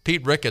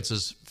 Pete Ricketts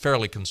is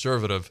fairly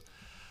conservative.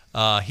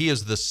 He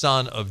is the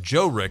son of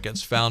Joe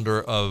Ricketts,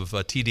 founder of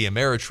TD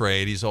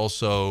Ameritrade. He's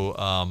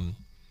also,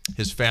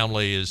 his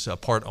family is a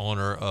part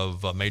owner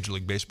of Major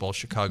League Baseball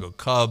Chicago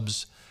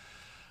Cubs.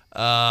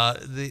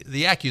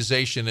 The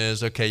accusation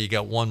is, okay, you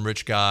got one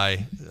rich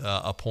guy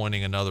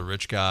appointing another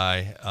rich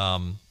guy.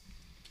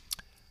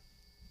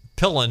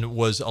 Pillin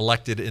was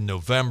elected in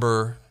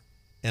November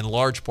in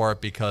large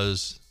part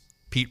because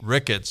Pete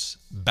Ricketts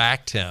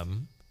backed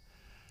him.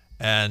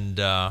 And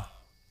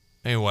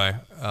anyway,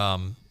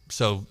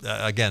 so,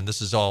 again,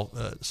 this is all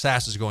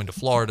Sasse is going to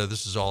Florida.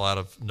 This is all out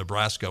of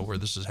Nebraska where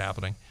this is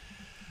happening.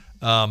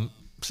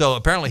 So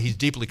apparently he's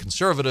deeply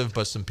conservative,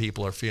 but some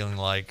people are feeling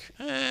like,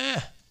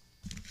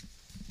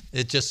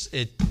 it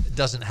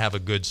doesn't have a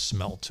good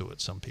smell to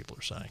it, some people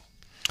are saying.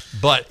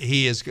 But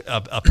he is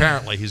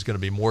apparently he's going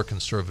to be more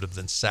conservative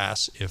than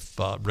Sasse if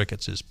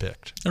Ricketts is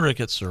picked. The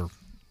Ricketts are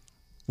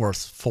worth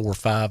 $4 or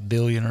 $5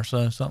 billion or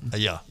something.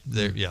 Yeah.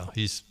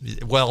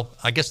 Well,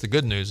 I guess the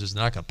good news is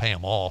they're not going to pay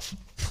him off.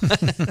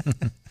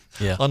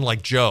 Yeah.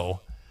 Unlike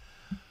Joe.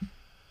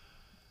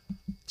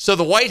 So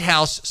the White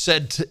House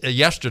said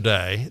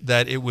yesterday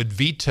that it would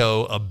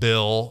veto a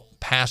bill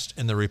passed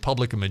in the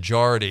Republican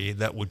majority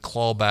that would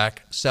claw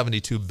back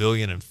 $72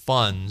 billion in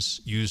funds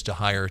used to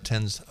hire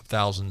tens of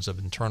thousands of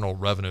Internal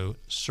Revenue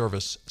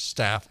Service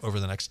staff over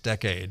the next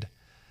decade.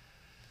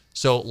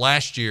 So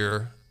last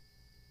year,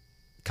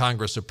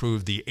 Congress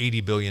approved the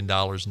 $80 billion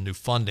in new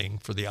funding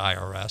for the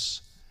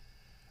IRS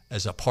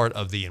as a part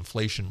of the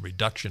Inflation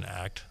Reduction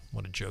Act.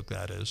 What a joke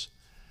that is.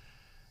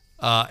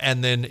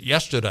 And then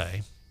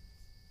yesterday,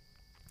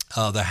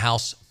 the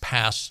House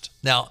passed.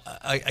 Now,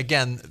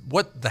 again,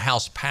 what the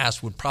House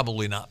passed would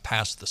probably not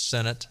pass the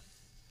Senate,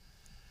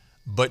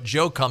 but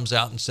Joe comes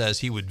out and says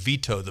he would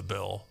veto the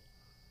bill.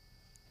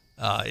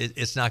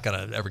 It's not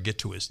going to ever get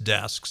to his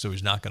desk, so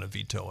he's not going to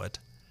veto it.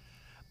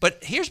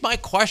 But here's my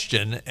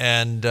question,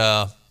 and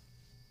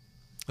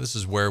this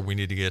is where we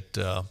need to get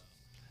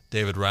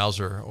David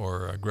Rouser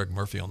or Greg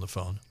Murphy on the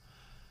phone.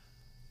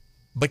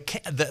 But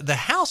the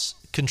House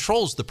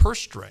controls the purse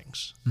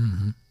strings.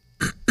 Mm-hmm.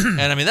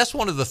 And, I mean, that's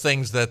one of the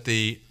things that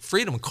the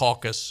Freedom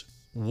Caucus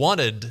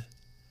wanted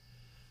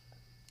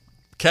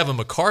Kevin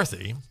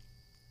McCarthy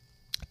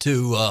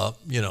to,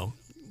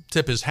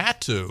 tip his hat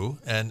to,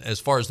 and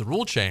as far as the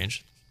rule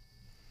change,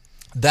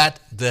 that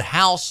the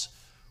House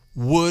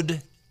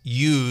would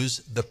use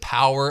the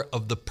power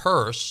of the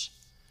purse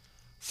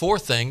for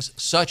things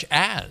such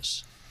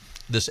as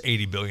this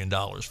 $80 billion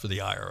for the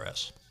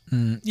IRS.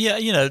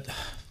 Yeah,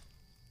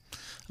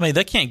 I mean,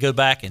 they can't go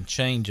back and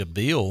change a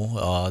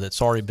bill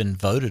that's already been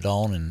voted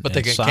on but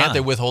and signed. Can't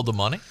they withhold the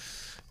money?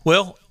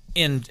 Well,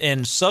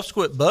 in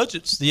subsequent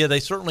budgets, yeah,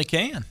 they certainly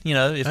can.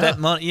 If that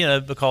money,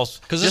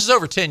 because this is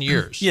over 10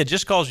 years. Yeah,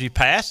 just because you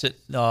pass it,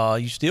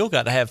 you still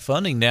got to have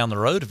funding down the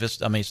road. If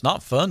it's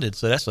not funded,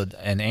 so that's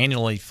an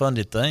annually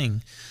funded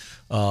thing,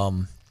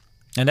 and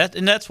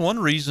that's one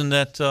reason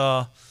that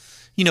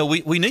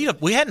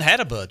we hadn't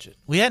had a budget.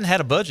 We hadn't had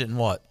a budget in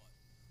what,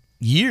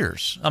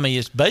 years? I mean,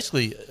 it's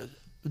basically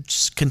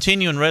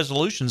continuing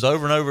resolutions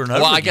over and over and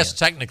over. Well, I again. guess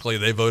technically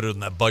they voted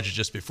on that budget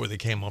just before they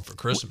came home for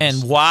Christmas.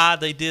 And why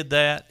they did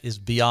that is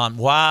beyond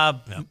why.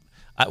 Yeah.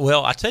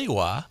 I tell you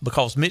why.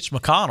 Because Mitch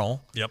McConnell.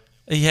 Yep.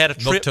 He had a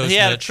trip. He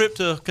had a trip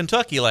to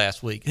Kentucky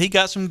last week. He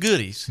got some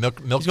goodies. He's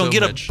going to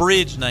get a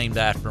bridge named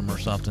after him or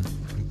something.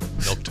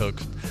 Milk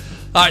toast.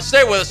 All right,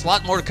 stay with us. A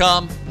lot more to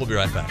come. We'll be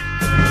right back.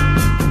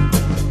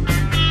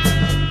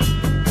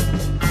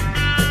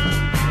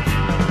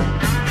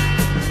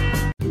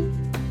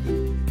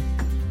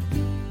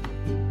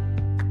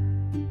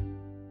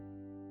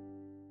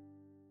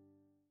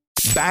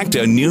 Back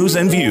to News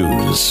and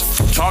Views.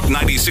 Talk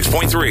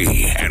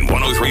 96.3 and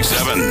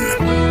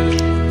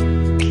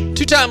 103.7.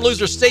 Two-time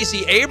loser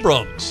Stacey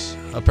Abrams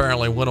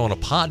apparently went on a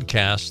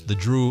podcast, The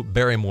Drew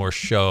Barrymore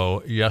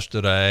Show,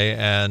 yesterday,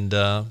 and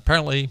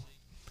apparently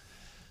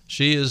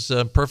she is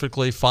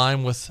perfectly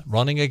fine with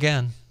running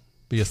again,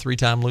 be a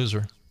three-time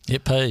loser.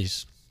 It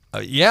pays.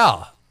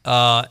 Yeah.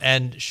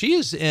 And she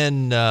is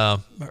in,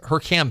 her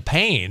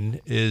campaign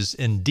is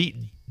in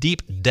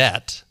deep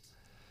debt.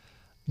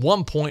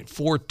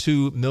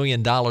 $1.42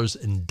 million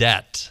in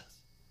debt.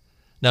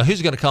 Now,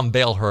 who's going to come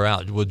bail her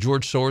out? Will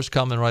George Soros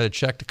come and write a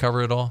check to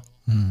cover it all?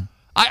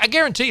 I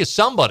guarantee you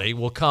somebody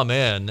will come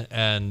in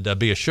and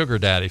be a sugar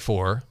daddy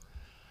for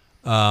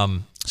her.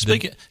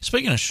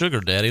 Speaking of sugar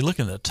daddy,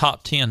 looking at the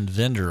top 10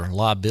 vendor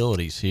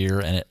liabilities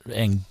here,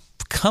 and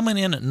coming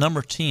in at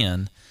number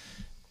 10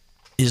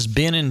 is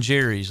Ben &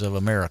 Jerry's of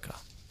America.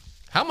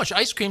 How much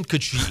ice cream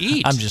could she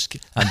eat? I'm just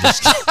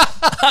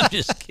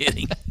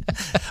kidding.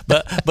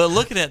 But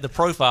looking at the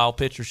profile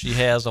picture she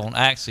has on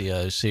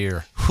Axios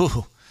here,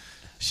 whew,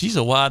 she's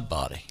a wide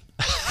body.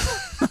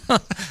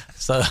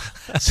 so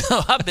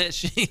I bet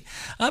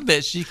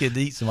she could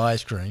eat some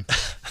ice cream.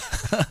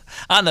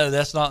 I know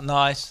that's not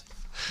nice,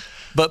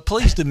 but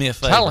please do me a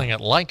favor. Telling it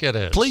like it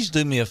is. Please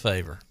do me a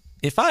favor.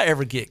 If I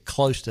ever get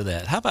close to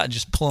that, how about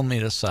just pull me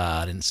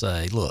aside and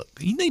say, look,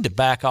 you need to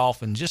back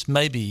off and just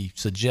maybe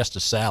suggest a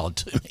salad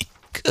to me.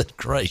 Good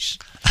gracious.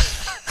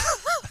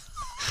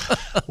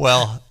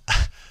 Well,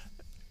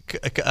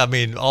 I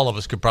mean, all of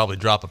us could probably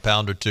drop a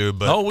pound or two,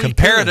 but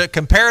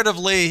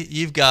comparatively,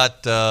 you've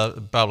got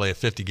probably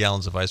 50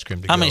 gallons of ice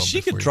cream to go. I mean,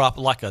 she could drop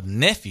like a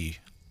nephew.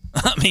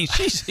 I mean,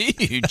 she's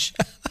huge.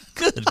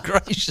 Good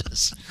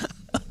gracious.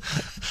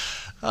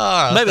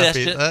 Oh, maybe that's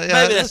just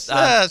maybe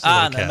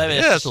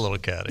that's a little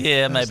catty.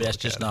 Yeah, maybe that's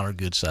just not her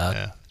good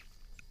side.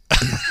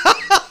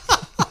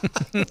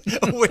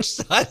 Yeah. Which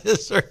side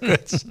is her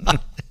good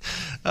side?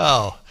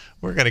 Oh,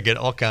 we're gonna get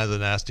all kinds of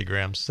nasty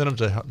grams. Send them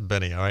to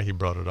Benny. All right, he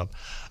brought it up.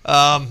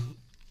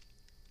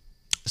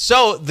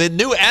 So the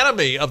new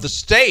enemy of the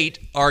state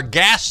are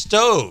gas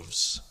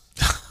stoves.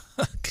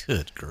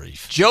 Good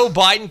grief. Joe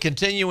Biden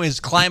continuing his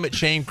climate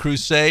change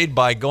crusade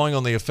by going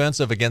on the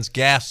offensive against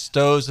gas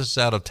stoves. This is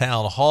out of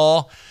Town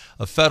Hall.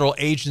 A federal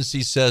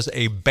agency says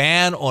a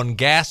ban on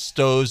gas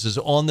stoves is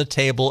on the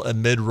table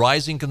amid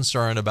rising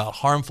concern about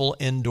harmful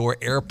indoor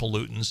air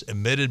pollutants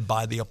emitted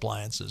by the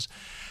appliances.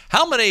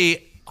 How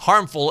many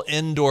harmful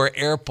indoor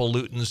air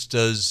pollutants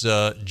does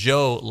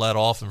Joe let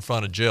off in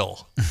front of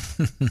Jill?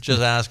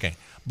 Just asking.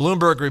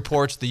 Bloomberg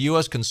reports the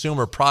U.S.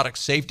 Consumer Product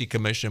Safety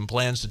Commission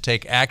plans to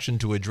take action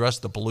to address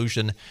the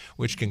pollution,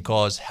 which can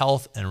cause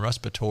health and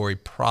respiratory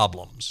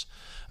problems.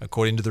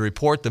 According to the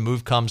report, the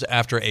move comes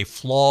after a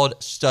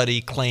flawed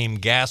study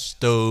claimed gas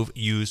stove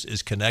use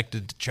is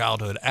connected to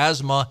childhood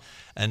asthma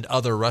and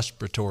other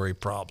respiratory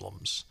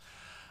problems.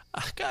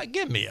 God,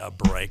 give me a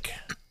break.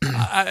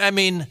 I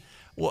mean,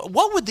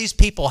 what would these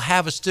people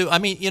have us do? I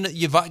mean,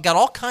 you've got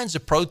all kinds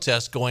of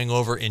protests going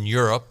over in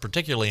Europe,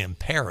 particularly in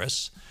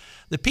Paris.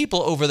 The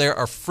people over there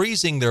are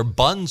freezing their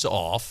buns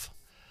off.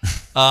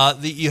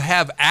 You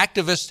have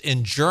activists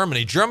in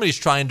Germany. Germany's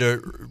trying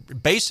to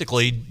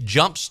basically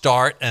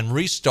jumpstart and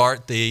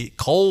restart the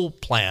coal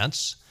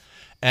plants,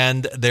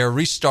 and they're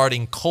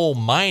restarting coal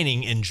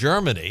mining in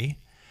Germany.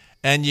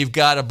 And you've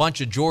got a bunch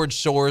of George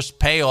Soros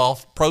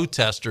payoff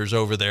protesters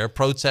over there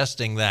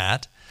protesting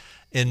that.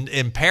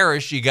 In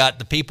Paris, you got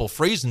the people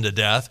freezing to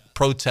death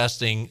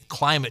protesting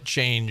climate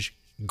change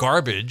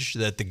garbage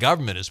that the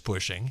government is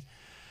pushing.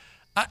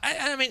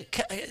 I mean,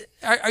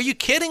 are you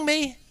kidding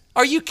me?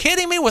 Are you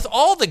kidding me? With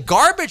all the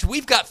garbage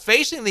we've got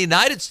facing the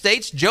United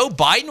States, Joe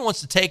Biden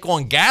wants to take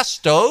on gas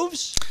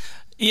stoves?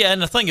 Yeah,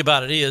 and the thing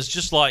about it is,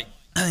 just like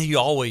you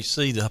always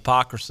see the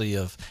hypocrisy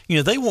of,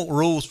 they want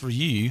rules for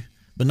you,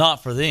 but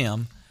not for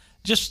them.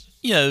 Just,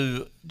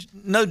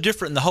 no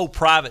different in the whole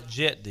private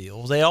jet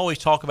deal. They always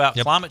talk about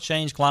climate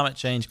change,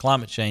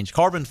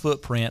 carbon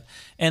footprint,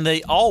 and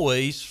they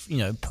always,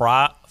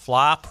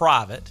 fly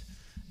private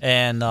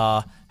and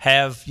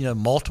have,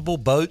 multiple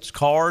boats,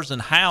 cars, and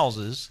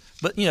houses.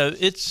 But,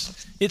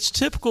 it's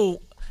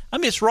typical. I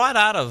mean, it's right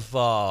out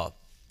of,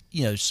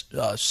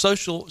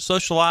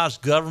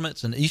 socialized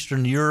governments in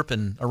Eastern Europe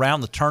and around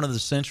the turn of the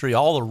century,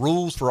 all the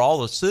rules for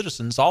all the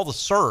citizens, all the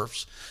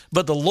serfs.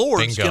 But the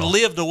lords can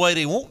live the way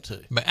they want to.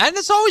 And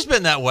it's always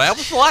been that way.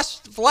 For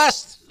the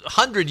last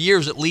 100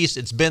 years at least,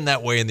 it's been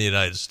that way in the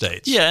United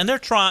States. Yeah, and they're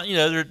trying,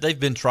 they've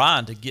been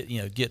trying to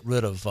get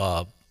rid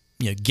of,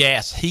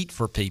 gas heat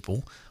for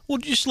people. Well,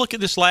 just look at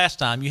this last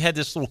time. You had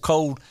this little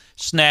cold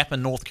snap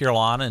in North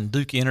Carolina, and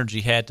Duke Energy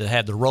had to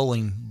have the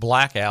rolling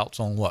blackouts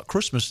on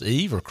Christmas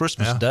Eve or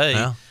Christmas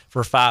Day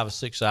for 5 or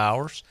 6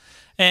 hours.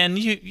 And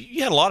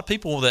you had a lot of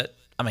people that,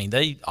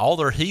 all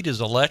their heat is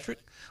electric.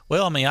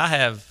 Well, I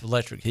have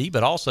electric heat,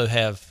 but also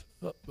have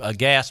a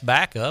gas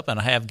backup, and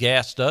I have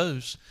gas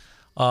stoves.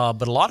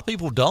 But a lot of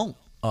people don't.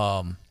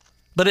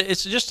 But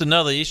it's just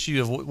another issue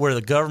of where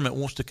the government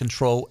wants to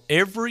control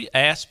every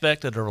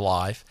aspect of their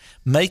life,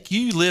 make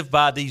you live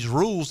by these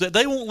rules that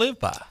they won't live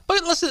by.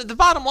 But listen, the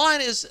bottom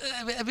line is,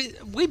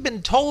 we've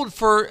been told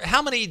for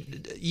how many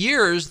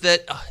years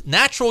that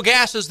natural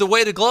gas is the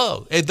way to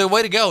go.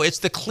 It's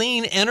the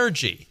clean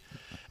energy.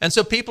 And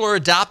so people are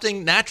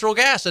adopting natural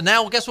gas. And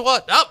now, guess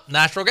what?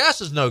 Natural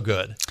gas is no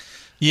good.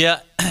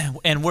 Yeah,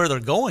 and where they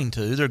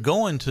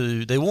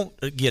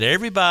won't get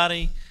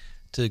everybody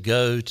to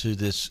go to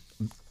this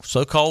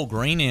so-called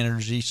green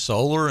energy,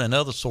 solar, and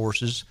other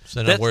sources.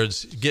 So in other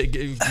words,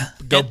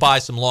 go buy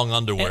some long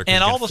underwear.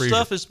 And all the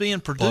stuff is being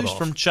produced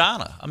from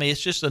China.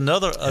 It's just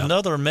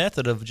another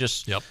method of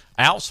just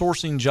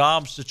outsourcing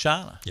jobs to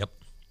China. Yep.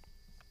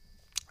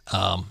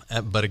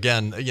 But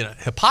again,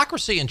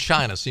 hypocrisy and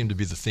China seem to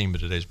be the theme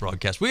of today's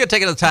broadcast. We got to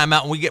take another time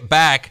out. When we get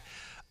back,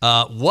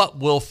 what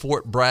will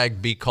Fort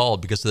Bragg be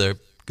called? Because they're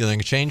going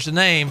to change the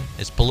name.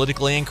 It's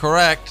politically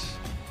incorrect.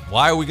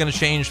 Why are we going to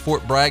change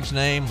Fort Bragg's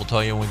name? We'll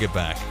tell you when we get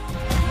back.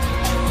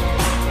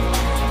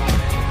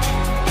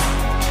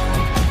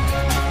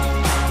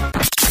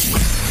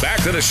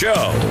 Back to the show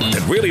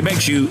that really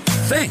makes you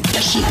think.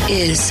 He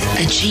is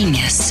a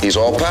genius. He's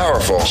all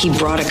powerful. He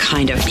brought a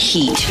kind of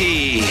heat.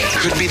 He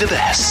could be the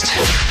best.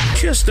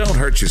 Just don't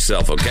hurt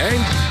yourself,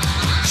 okay?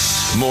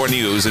 More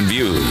news and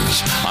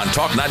views on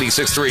Talk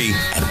 96.3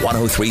 and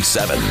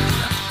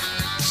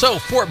 103.7. So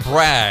Fort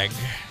Bragg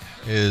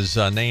is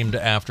named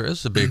after,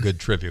 this would be a good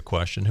trivia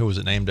question, who was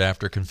it named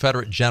after?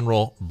 Confederate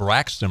General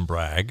Braxton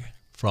Bragg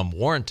from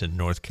Warrenton,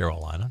 North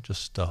Carolina,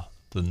 just the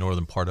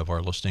northern part of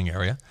our listening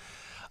area.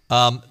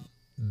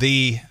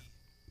 The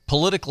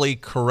politically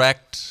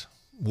correct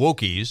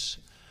Wokies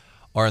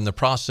are in the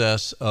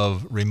process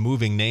of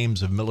removing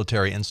names of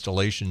military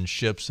installations,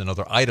 ships, and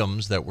other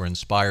items that were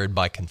inspired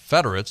by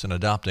Confederates and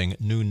adopting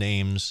new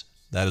names.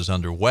 That is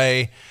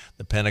underway.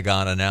 The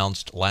Pentagon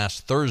announced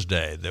last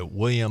Thursday that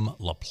William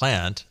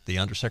LaPlante, the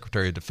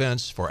Undersecretary of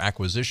Defense for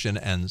Acquisition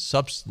and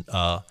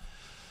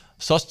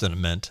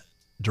Sustainment,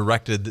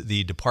 directed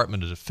the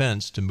Department of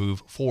Defense to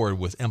move forward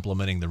with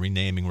implementing the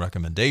renaming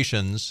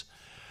recommendations.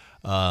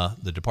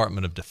 The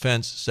Department of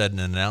Defense said in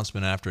an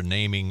announcement after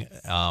naming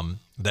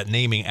that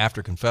naming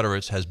after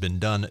Confederates has been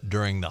done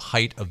during the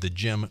height of the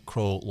Jim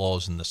Crow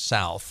laws in the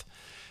South,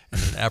 in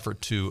an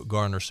effort to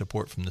garner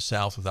support from the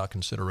South without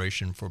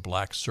consideration for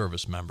black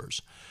service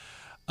members.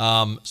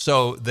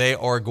 So they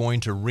are going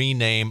to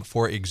rename,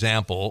 for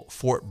example,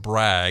 Fort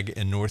Bragg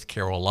in North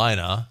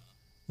Carolina,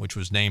 which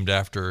was named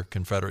after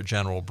Confederate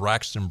General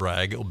Braxton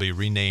Bragg. It will be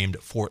renamed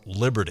Fort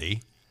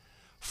Liberty.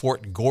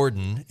 Fort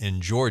Gordon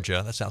in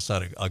Georgia, that's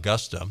outside of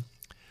Augusta,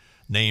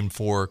 named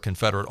for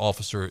Confederate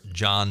officer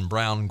John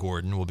Brown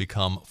Gordon, will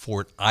become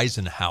Fort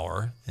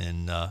Eisenhower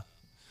in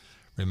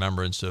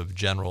remembrance of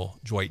General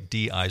Dwight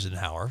D.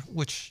 Eisenhower,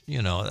 which,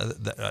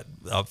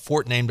 a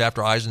fort named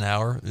after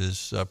Eisenhower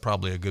is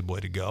probably a good way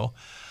to go.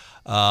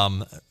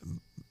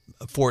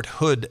 Fort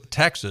Hood,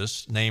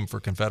 Texas, named for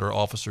Confederate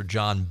officer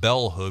John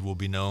Bell Hood, will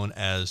be known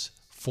as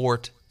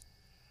Fort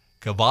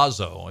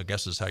Cavazo, I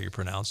guess is how you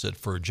pronounce it,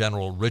 for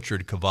General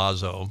Richard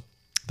Cavazo,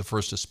 the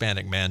first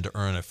Hispanic man to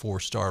earn a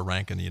 4-star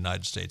rank in the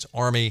United States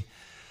Army.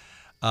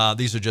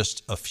 These are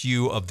just a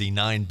few of the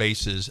 9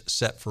 bases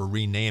set for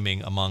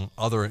renaming. Among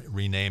other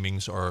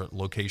renamings are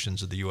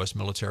locations of the U.S.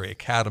 Military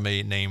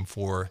Academy, named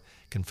for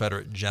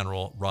Confederate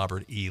General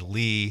Robert E.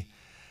 Lee,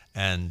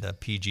 and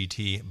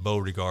PGT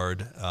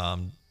Beauregard.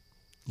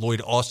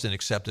 Lloyd Austin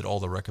accepted all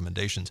the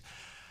recommendations.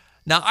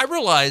 Now, I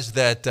realize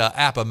that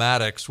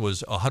Appomattox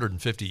was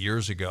 150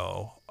 years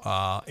ago,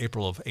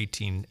 April of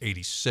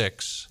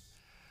 1886.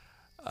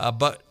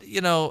 But,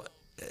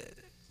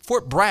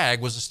 Fort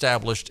Bragg was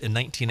established in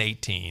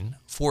 1918,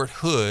 Fort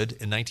Hood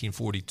in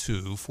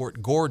 1942,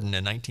 Fort Gordon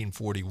in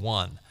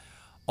 1941.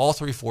 All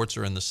 3 forts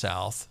are in the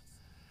South.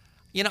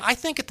 I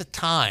think at the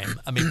time,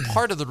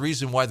 part of the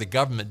reason why the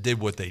government did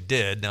what they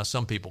did, now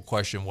some people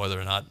question whether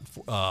or not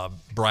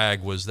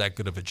Bragg was that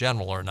good of a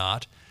general or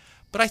not,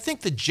 but I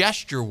think the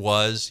gesture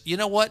was, you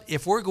know what,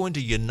 if we're going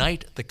to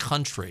unite the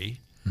country,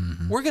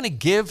 we're going to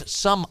give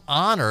some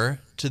honor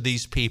to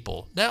these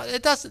people. Now,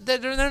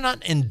 they're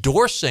not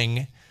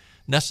endorsing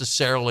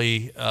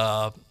necessarily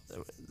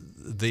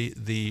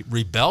the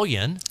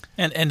rebellion.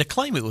 And to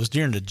claim it was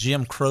during the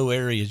Jim Crow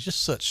era is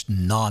just such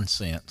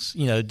nonsense.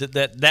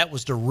 That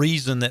was the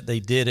reason that they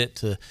did it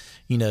to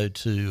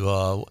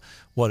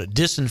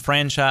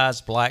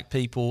disenfranchise black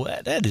people.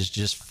 That is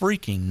just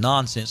freaking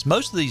nonsense.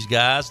 Most of these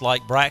guys,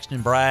 like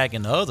Braxton Bragg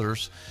and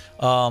others,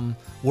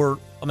 were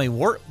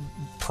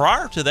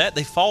prior to that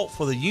they fought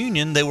for the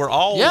Union. They were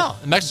all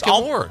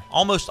Mexican War.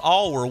 Almost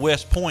all were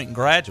West Point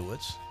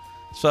graduates.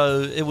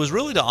 So it was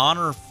really to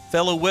honor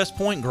fellow West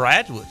Point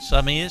graduates.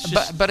 It's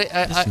just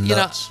it's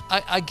nuts.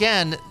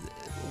 Again,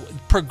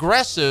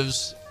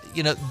 progressives,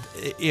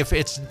 if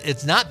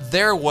it's not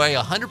their way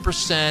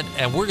 100%,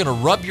 and we're going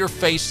to rub your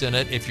face in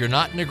it if you're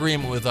not in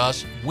agreement with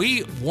us,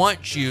 we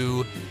want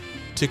you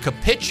to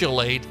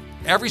capitulate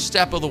every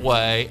step of the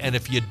way, and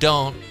if you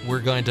don't, we're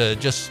going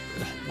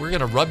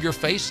to rub your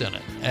face in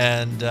it.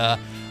 And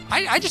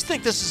I just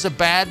think this is a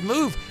bad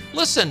move.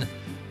 Listen,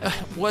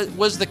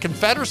 was the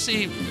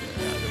Confederacy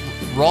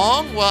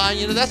wrong?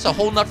 Well, that's a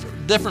whole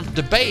different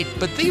debate.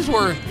 But these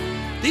were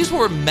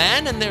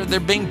men, and they're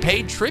being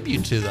paid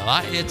tribute to them.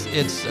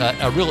 It's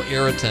a real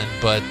irritant,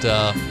 but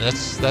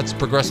that's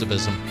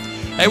progressivism.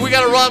 Hey, we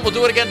got to run. We'll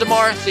do it again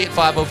tomorrow. See you at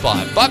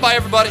 5:05. Bye,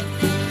 everybody.